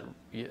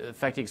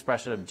affect the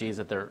expression of genes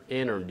that they're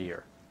in or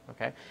near,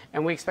 okay?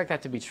 And we expect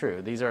that to be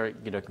true. These are,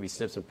 could be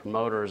SNPs and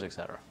promoters, et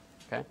cetera,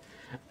 okay?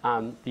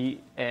 And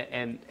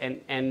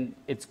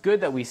it's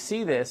good that we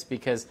see this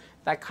because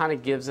that kind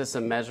of gives us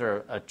a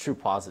measure of true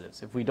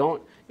positives. If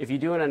you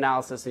do an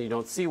analysis and you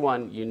don't see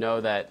one, you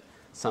know that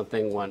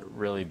something went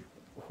really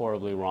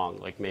horribly wrong,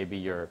 like maybe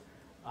your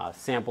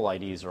sample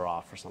IDs are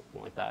off or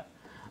something like that.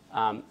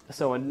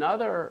 So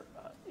another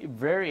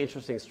very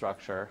interesting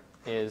structure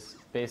is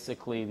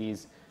basically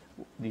these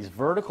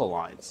vertical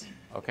lines,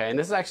 okay? And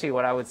this is actually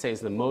what I would say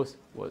is the most,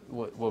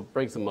 what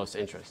brings the most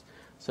interest.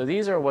 So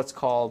these are what's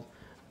called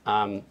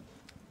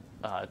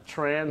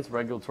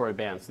trans-regulatory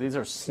bands. So these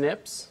are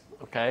SNPs,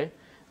 okay,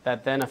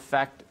 that then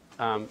affect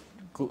kind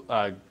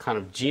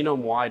of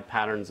genome-wide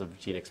patterns of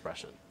gene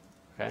expression,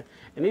 okay?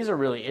 And these are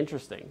really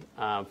interesting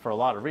for a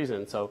lot of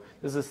reasons. So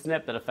this is a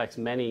SNP that affects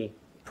many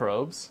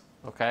probes,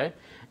 okay?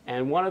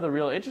 And one of the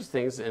real interesting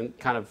things and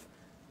kind of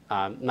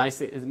nice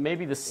thing is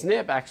maybe the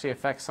SNP actually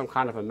affects some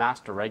kind of a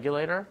master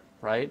regulator,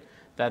 right,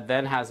 that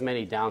then has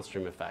many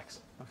downstream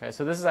effects, okay?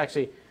 So this is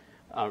actually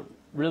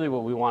really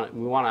what we want.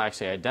 We want to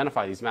actually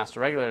identify these master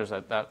regulators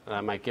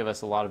that might give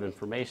us a lot of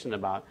information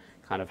about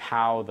kind of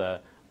how the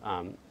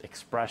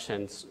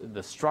expressions,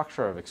 the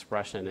structure of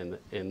expression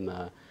in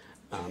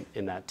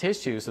that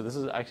tissue. So this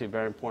is actually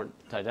very important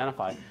to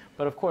identify.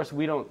 But of course,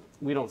 we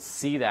don't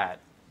see that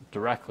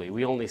directly.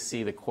 We only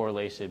see the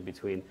correlation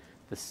between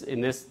this,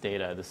 in this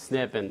data, the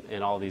SNP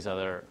and all these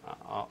other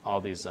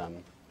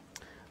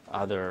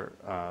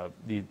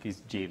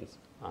these genes.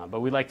 But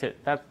we like to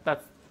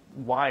that's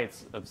why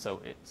it's of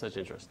such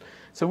interest.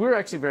 So we're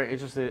actually very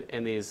interested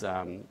in these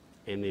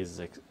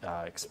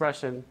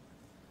expression,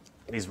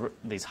 these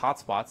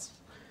hotspots,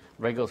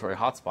 regulatory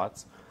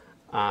hotspots,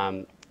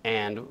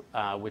 and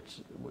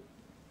which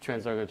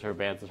transregulatory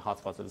bands and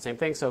hotspots are the same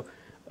thing. So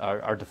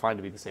are defined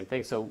to be the same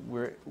thing. So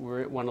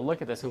we want to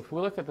look at this. And if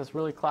we look at this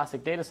really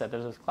classic data set,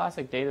 there's this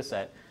classic data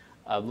set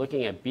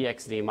looking at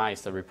BXD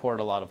mice that report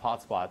a lot of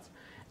hotspots,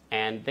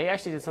 and they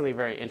actually did something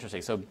very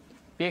interesting. So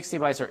BXD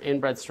mice are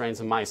inbred strains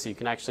of mice, so you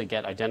can actually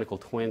get identical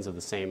twins of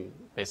the same,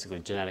 basically,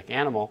 genetic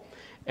animal.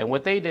 And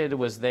what they did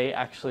was they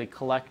actually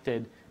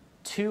collected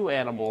 2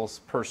 animals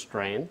per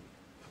strain,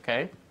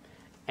 okay,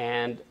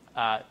 and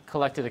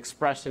collected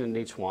expression in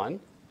each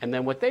one. And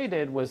then what they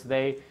did was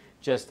they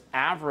just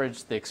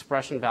averaged the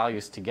expression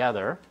values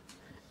together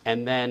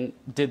and then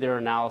did their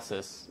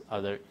analysis,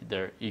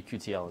 their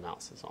EQTL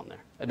analysis on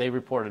there. And they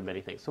reported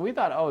many things. So we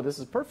thought, oh, this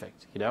is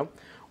perfect,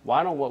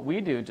 Why don't what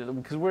we do,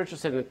 because we're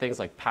interested in things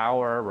like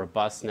power,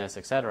 robustness,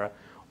 et cetera,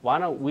 why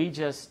don't we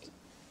just,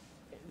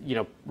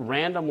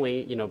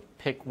 randomly,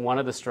 pick one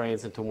of the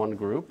strains into one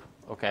group,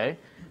 okay?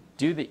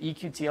 Do the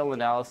EQTL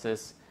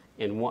analysis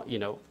in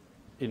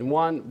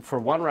one, for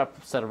one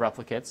set of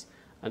replicates,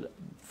 and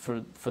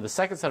for the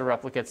second set of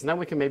replicates, and then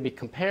we can maybe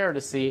compare to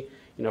see,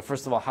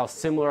 first of all, how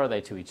similar are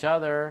they to each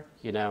other,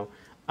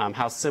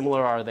 how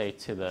similar are they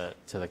to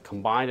the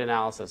combined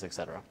analysis, et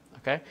cetera.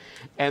 Okay?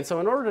 And so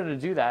in order to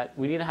do that,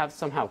 we need to have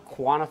somehow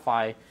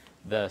quantify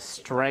the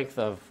strength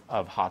of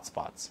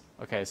hotspots.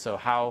 Okay, so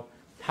how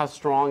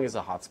strong is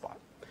a hotspot?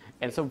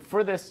 And so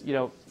for this,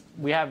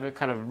 we have a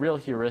kind of real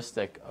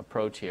heuristic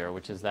approach here,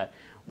 which is that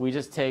we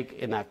just take,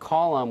 in that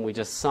column, we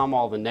just sum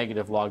all the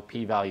negative log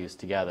p values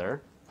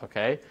together,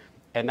 okay?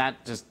 And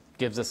that just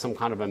gives us some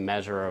kind of a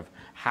measure of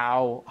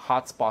how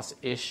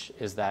hotspots-ish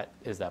is that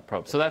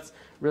probe. So that's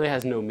really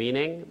has no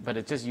meaning, but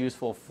it's just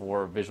useful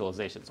for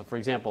visualization. So for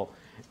example,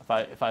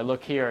 if I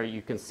look here,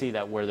 you can see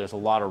that where there's a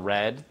lot of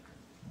red,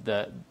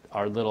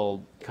 our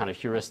little kind of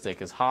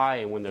heuristic is high,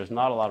 and when there's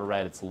not a lot of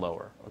red, it's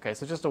lower. Okay,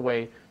 so just a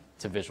way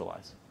to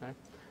visualize. Okay?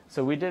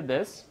 So we did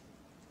this.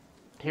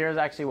 Here's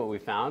actually what we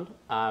found.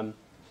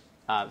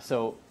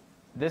 So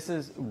this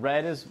is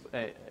red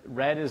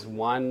is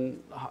one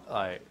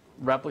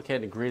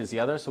replicate and green is the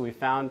other. So we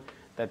found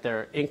that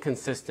they're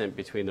inconsistent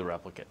between the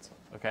replicates.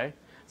 Okay,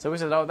 so we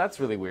said, oh, that's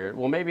really weird.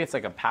 Well, maybe it's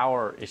like a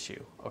power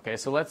issue. Okay,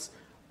 so let's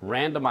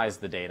randomize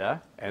the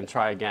data and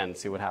try again and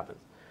see what happens.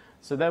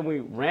 So then we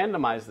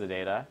randomized the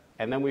data,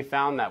 and then we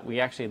found that we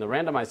actually, in the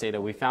randomized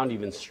data, we found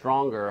even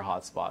stronger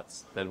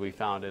hotspots than we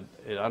found in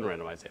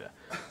unrandomized data.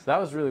 So that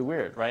was really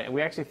weird, right? And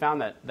we actually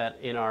found that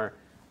in our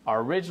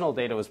original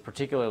data was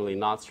particularly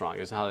not strong.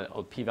 It was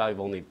a p-value of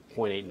only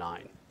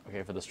 0.89,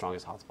 okay, for the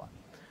strongest hotspot.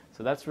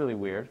 So that's really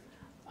weird.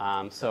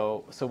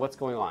 So what's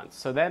going on?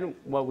 So then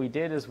what we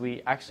did is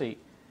we actually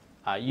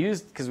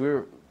used, because we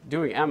were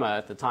doing EMMA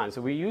at the time,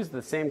 so we used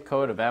the same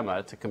code of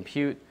EMMA to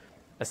compute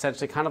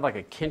essentially kind of like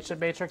a kinship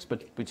matrix,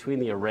 but between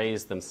the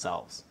arrays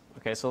themselves.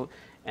 Okay, so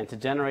and to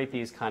generate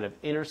these kind of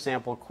inner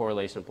sample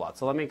correlation plots.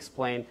 So let me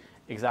explain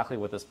exactly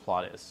what this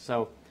plot is.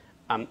 So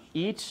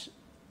each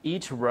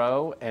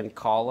row and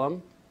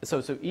column.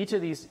 So each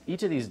of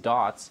these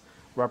dots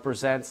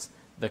represents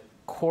the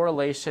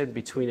correlation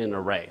between an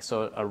array.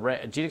 So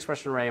a gene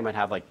expression array might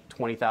have like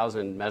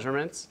 20,000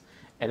 measurements,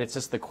 and it's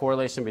just the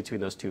correlation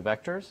between those two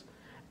vectors.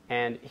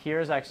 And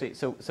here's actually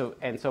so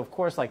of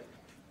course, like,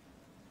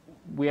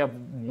 we have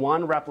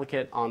one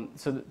replicate on,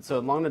 so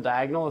along the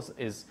diagonal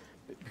is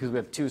because we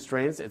have two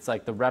strains, it's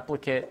like the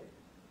replicate,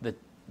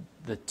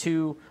 the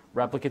two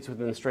replicates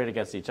within the strain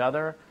against each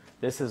other.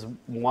 This is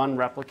one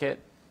replicate,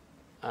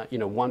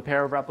 one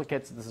pair of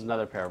replicates. This is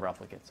another pair of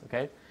replicates,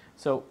 okay?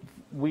 So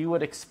we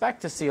would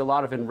expect to see a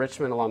lot of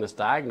enrichment along this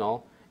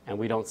diagonal, and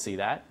we don't see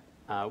that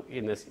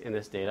in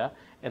this data.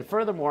 And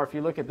furthermore, if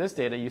you look at this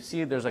data, you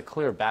see there's a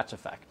clear batch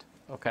effect,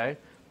 okay?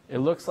 It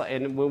looks like,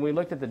 and when we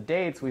looked at the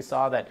dates, we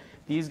saw that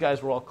these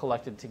guys were all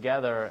collected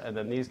together, and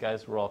then these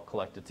guys were all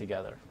collected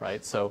together,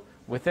 right? So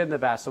within the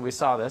batch, so we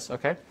saw this,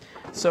 okay?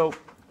 So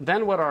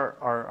then what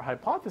our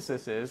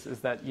hypothesis is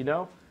that,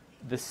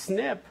 the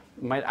SNP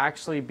might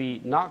actually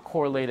be not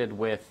correlated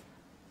with,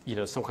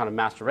 some kind of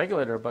master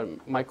regulator,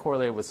 but might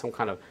correlate with some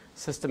kind of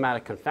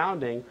systematic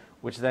confounding,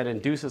 which then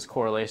induces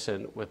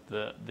correlation with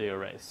the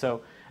arrays.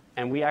 So,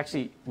 and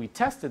we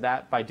tested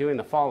that by doing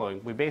the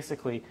following. We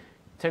basically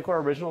took our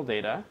original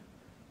data,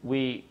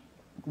 we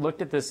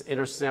looked at this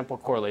inner sample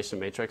correlation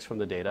matrix from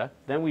the data,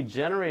 then we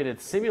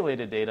generated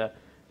simulated data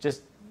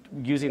just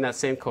using that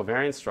same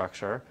covariance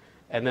structure,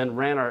 and then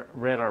ran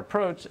our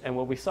approach, and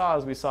what we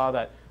saw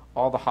that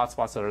all the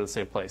hotspots are in the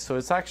same place. So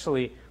it's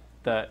actually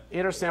the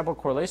inner sample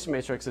correlation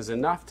matrix is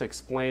enough to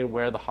explain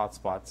where the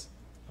hotspots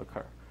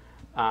occur.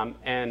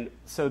 And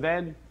so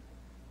then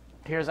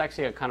here's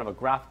actually a kind of a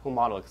graphical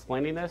model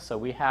explaining this. So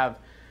we have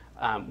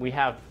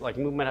like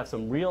we might have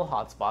some real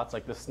hotspots,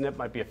 like the SNP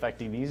might be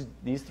affecting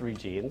these three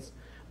genes,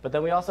 but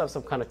then we also have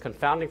some kind of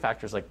confounding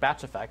factors like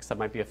batch effects that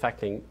might be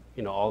affecting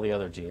all the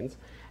other genes.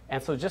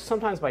 And so just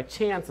sometimes by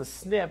chance a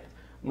SNP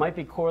might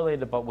be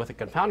correlated with a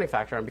confounding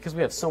factor, and because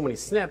we have so many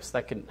SNPs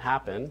that can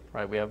happen,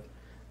 right? We have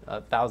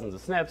thousands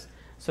of SNPs.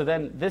 So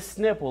then this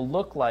SNP will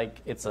look like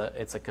it's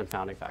a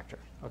confounding factor.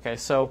 Okay,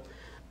 so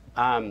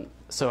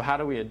how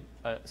do we?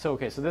 So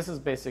this is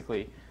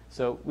basically.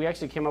 So we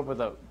actually came up with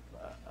the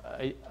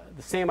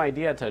same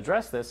idea to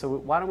address this. So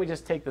why don't we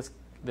just take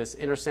this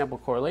inner sample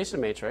correlation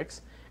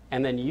matrix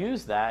and then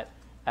use that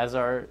as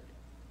our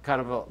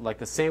kind of like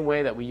the same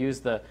way that we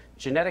use the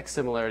genetic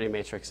similarity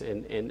matrix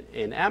in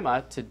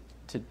EMMA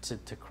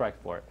to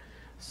correct for it.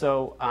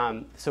 So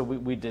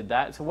we did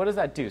that. So what does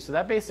that do? So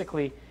that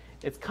basically,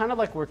 it's kind of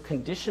like we're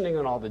conditioning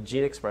on all the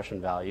gene expression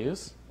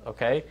values,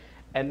 okay?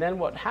 And then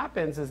what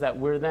happens is that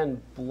we're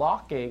then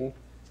blocking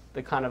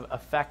the kind of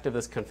effect of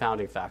this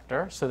confounding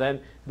factor. So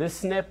then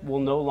this SNP will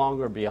no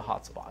longer be a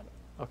hotspot,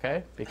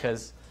 okay?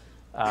 Because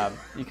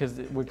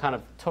we kind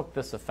of took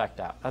this effect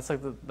out.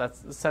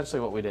 That's essentially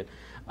what we did.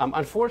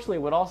 Unfortunately,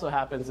 what also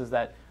happens is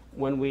that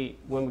when we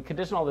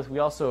condition all this, we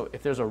also,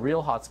 if there's a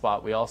real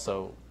hotspot, we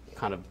also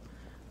kind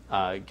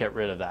of get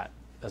rid of that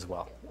as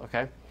well.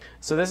 Okay,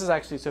 so this is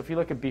actually, so if you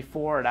look at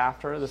before and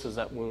after, this is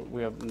that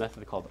we have a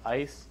method called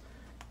ICE,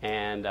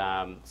 and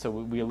so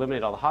we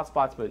eliminate all the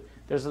hotspots. But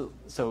there's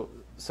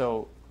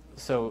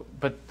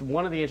but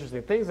one of the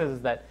interesting things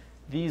is that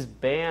these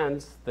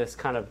bands, this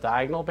kind of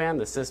diagonal band,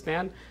 the cis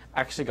band,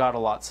 actually got a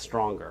lot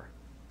stronger.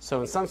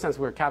 So in some sense,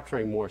 we're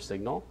capturing more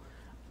signal.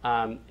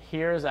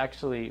 Here's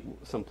actually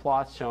some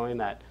plots showing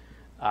that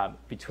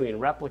between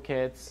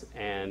replicates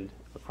and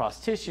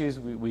across tissues,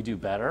 we do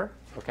better.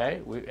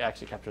 Okay, we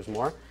actually captures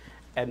more,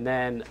 and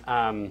then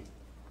and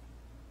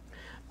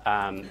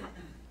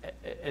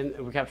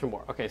we capture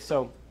more. Okay,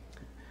 so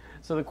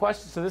the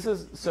question,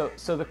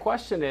 so the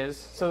question is,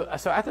 so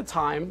at the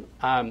time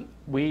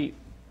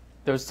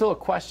there was still a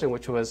question,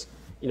 which was,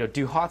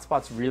 do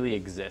hotspots really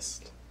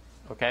exist?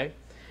 Okay,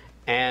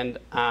 and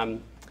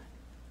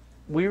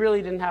we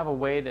really didn't have a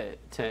way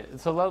to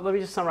so let me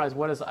just summarize,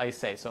 what does ICE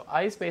say? So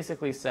ICE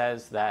basically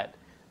says that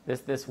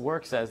this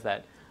work says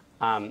that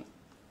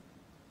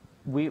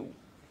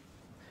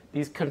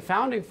these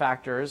confounding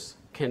factors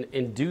can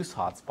induce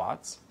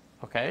hotspots,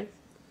 okay?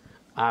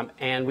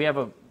 And we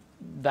have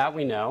that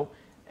we know,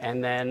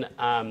 and then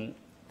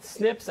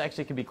SNPs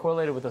actually can be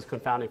correlated with those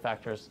confounding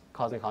factors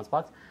causing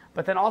hotspots,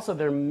 but then also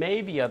there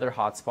may be other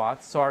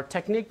hotspots. So our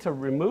technique to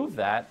remove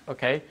that,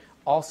 okay,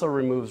 also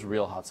removes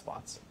real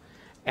hotspots.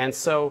 And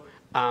so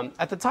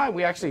at the time,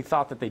 we actually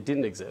thought that they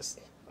didn't exist,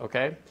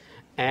 okay?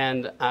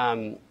 And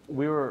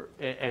we were,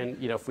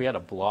 and if we had a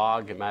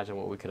blog, imagine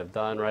what we could have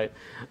done, right?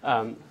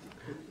 But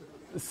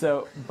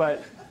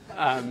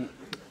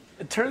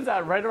it turns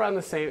out right around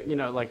the same,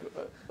 like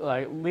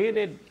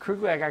Leonid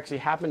Krugliak actually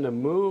happened to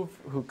move,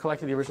 who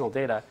collected the original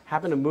data,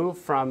 happened to move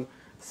from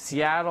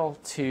Seattle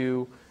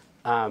to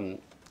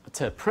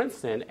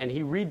Princeton, and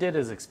he redid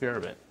his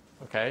experiment,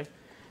 okay?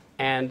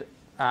 And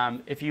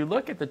if you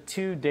look at the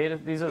two data,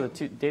 these are the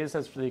two data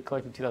sets that he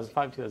collected in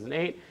 2005,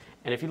 2008,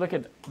 And if you look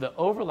at the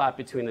overlap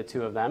between the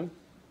two of them,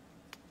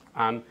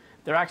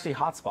 they're actually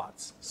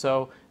hotspots.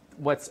 So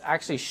what's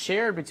actually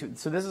shared between,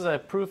 so this is a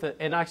proof that,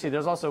 and actually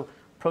there's also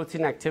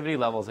protein activity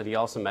levels that he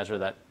also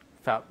measured that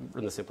found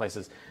in the same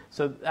places.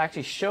 So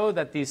actually show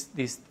that these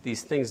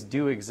things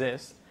do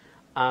exist.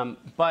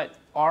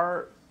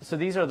 So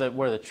these are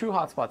where the true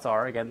hotspots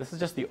are. Again, this is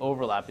just the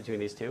overlap between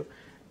these two.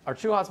 Are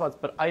true hotspots,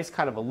 but ice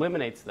kind of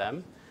eliminates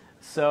them.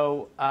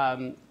 So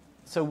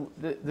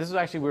this is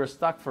actually, we were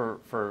stuck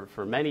for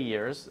many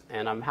years,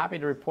 and I'm happy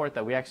to report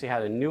that we actually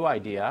had a new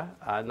idea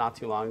not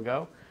too long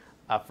ago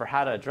for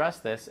how to address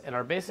this. And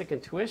our basic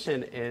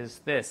intuition is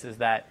this, is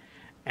that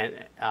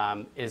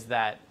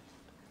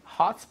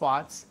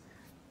hotspots,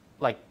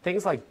 like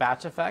things like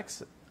batch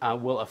effects,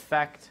 will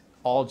affect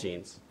all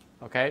genes,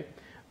 okay?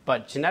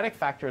 But genetic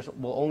factors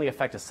will only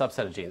affect a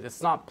subset of genes.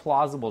 It's not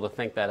plausible to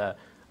think that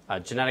a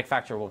genetic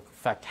factor will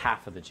affect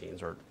half of the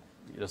genes or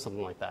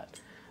something like that.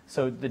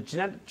 So the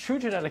true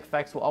genetic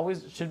effects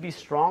should be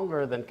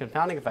stronger than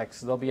confounding effects.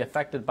 So they'll be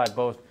affected by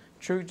both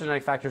true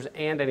genetic factors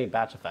and any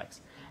batch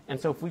effects. And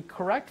so if we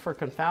correct for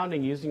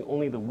confounding using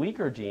only the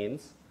weaker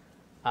genes,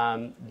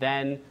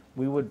 then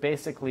we would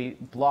basically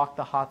block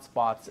the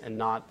hotspots and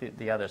not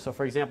the others. So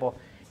for example,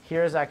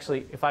 here's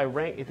actually,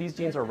 if these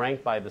genes are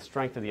ranked by the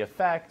strength of the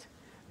effect,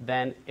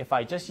 then if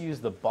I just use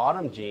the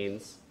bottom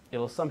genes,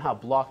 it'll somehow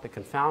block the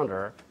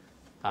confounder,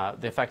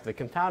 the effect of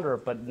the confounder,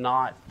 but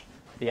not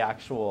the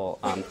actual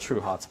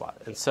true hotspot.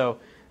 And so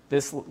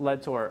this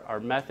led to our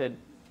method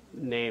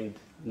named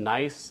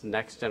NICE,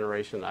 Next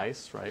Generation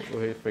ICE, right?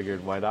 We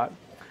figured, why not?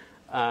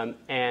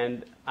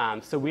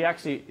 So we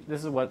actually,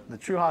 this is what the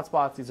true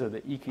hotspots, these are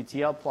the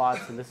EQTL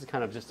plots, and this is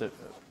kind of just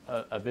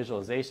a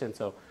visualization.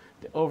 So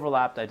the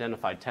overlapped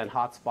identified 10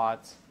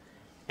 hotspots.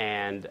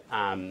 And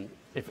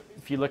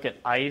if you look at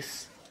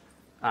ICE,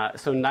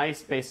 so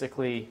NICE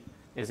basically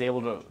is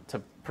able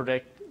to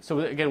predict. So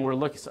again, we're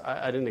looking,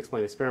 I didn't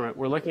explain the experiment.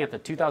 We're looking at the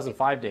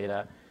 2005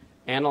 data,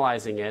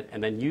 analyzing it,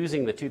 and then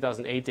using the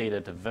 2008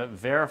 data to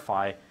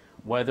verify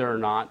whether or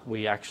not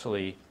we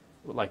actually,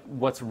 like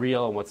what's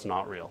real and what's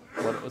not real,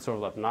 what's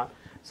overlap and not.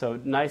 So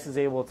NICE is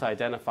able to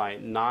identify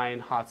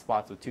 9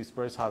 hotspots with 2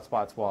 spurious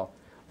hotspots, while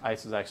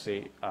ICE was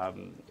actually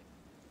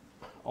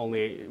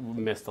only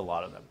missed a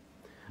lot of them.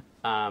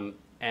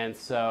 And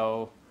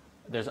so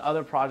there's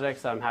other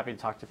projects that I'm happy to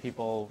talk to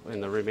people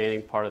in the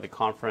remaining part of the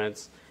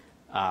conference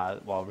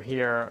while we're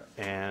here.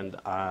 And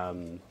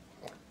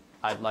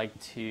I'd like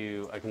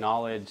to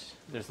acknowledge,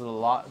 there's a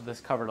lot,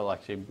 this covered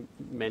actually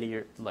many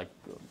years, like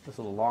this is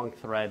a long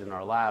thread in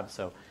our lab.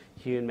 So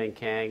Hyun-Min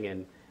Kang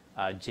and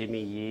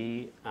Jimmy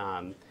Yi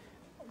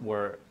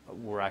were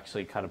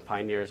actually kind of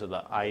pioneers of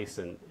the ICE,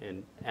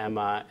 and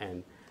Emma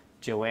and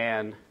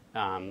Joanne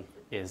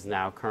is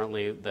now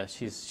currently,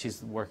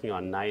 she's working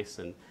on NICE,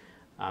 and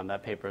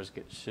that paper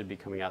should be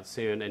coming out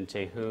soon. And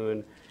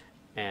Jae-hoon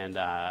and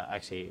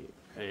actually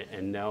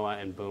and Noah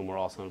and Boom were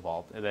also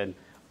involved. And then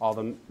all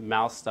the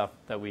mouse stuff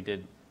that we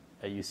did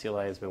at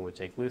UCLA has been with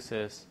Jake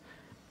Lucis,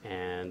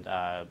 and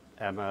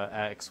Emma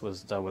X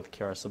was done with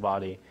Kiara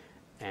Sabati,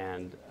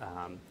 and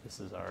this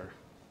is our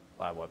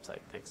lab website.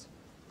 Thanks.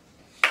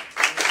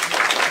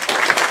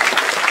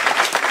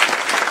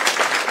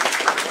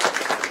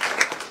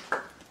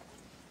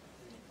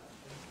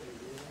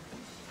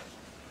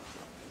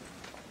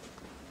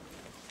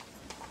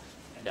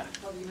 Yeah.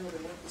 How do you know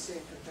they weren't the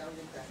same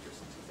confounding factors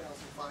in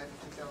 2005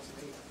 and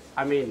 2008?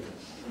 I mean,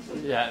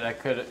 yeah, that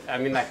could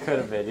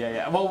have been,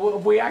 yeah. Well,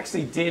 we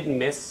actually did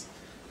miss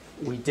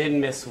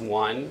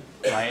one,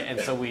 right? And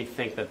so we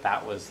think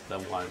that was the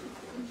one.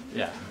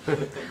 Yeah.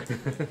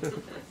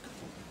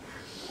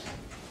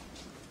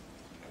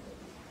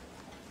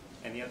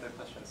 Any other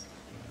questions?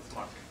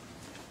 Mark.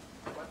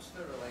 What's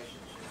the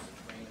relationship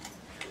between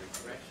the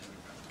regression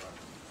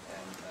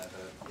and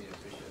the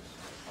vicious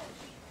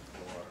approach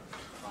for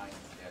trying to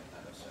get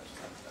an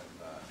assessment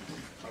of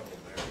total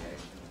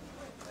variation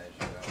as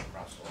you go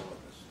across all of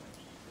the steps?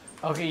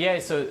 Okay, yeah,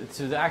 so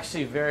they're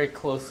actually very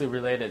closely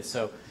related.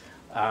 So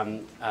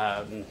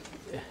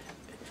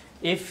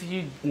if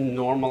you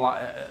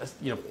normalize,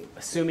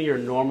 assuming you're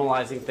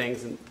normalizing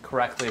things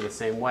correctly in the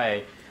same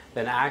way,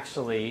 then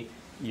actually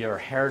your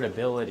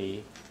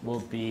heritability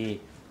will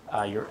be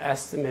your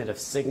estimate of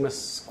sigma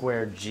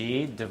squared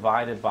g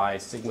divided by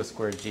sigma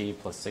squared g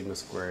plus sigma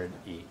squared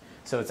e.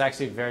 So it's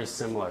actually very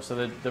similar.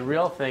 So the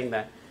real thing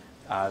that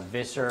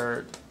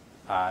Vischer,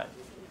 I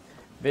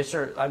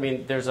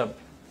mean,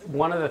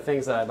 one of the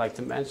things that I'd like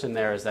to mention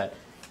there is that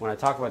when I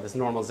talk about this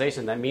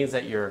normalization, that means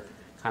that you're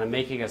kind of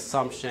making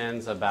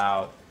assumptions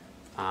about,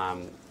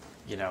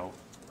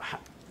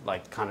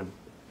 like kind of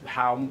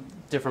how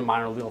different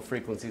minor allele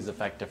frequencies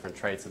affect different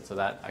traits. And so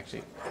that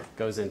actually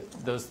goes in,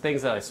 those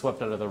things that I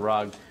swept under the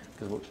rug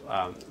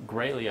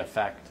greatly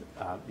affect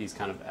these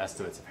kind of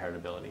estimates of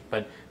heritability.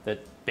 But the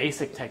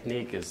basic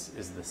technique is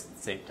the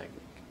same technique.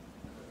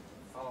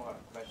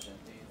 Follow-up question,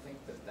 do you think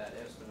that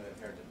estimate of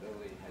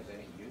heritability has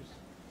any use?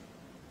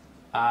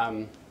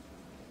 I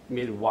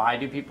mean, why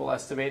do people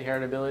estimate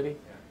heritability?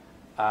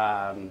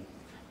 Yeah.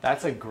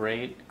 That's a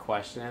great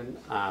question.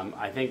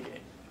 I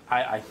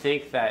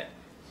think that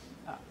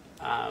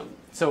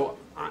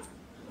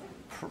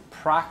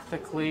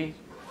practically,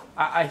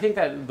 I think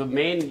that the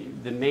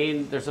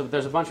main there's a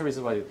bunch of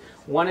reasons why.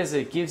 One is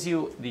it gives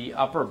you the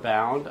upper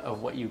bound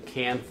of what you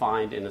can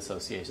find in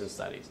association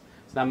studies.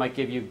 So that might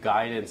give you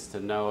guidance to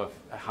know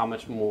how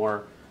much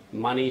more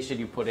money should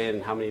you put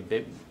in, how many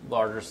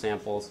larger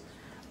samples.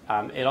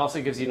 It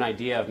also gives you an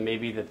idea of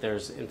maybe that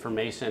there's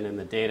information in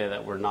the data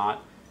that we're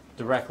not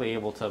directly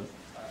able to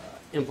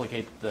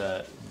implicate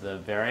the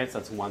variance.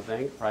 That's one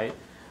thing, right?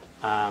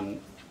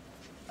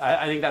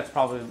 I think that's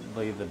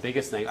probably the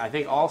biggest thing. I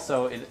think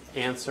also it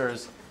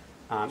answers,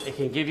 it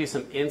can give you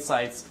some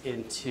insights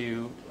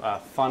into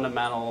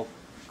fundamental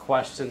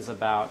questions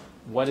about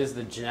what is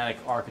the genetic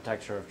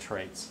architecture of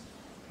traits,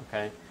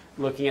 okay?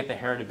 Looking at the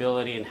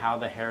heritability and how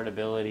the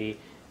heritability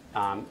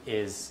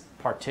is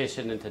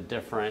partitioned into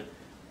different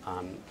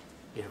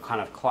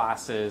kind of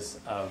classes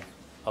of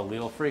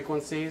allele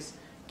frequencies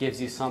gives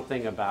you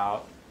something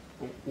about,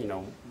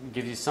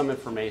 gives you some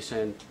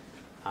information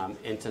on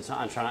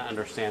trying to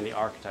understand the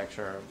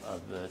architecture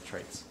of the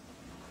traits.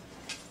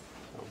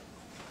 So.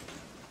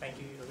 Thank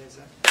you,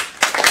 Eleazar.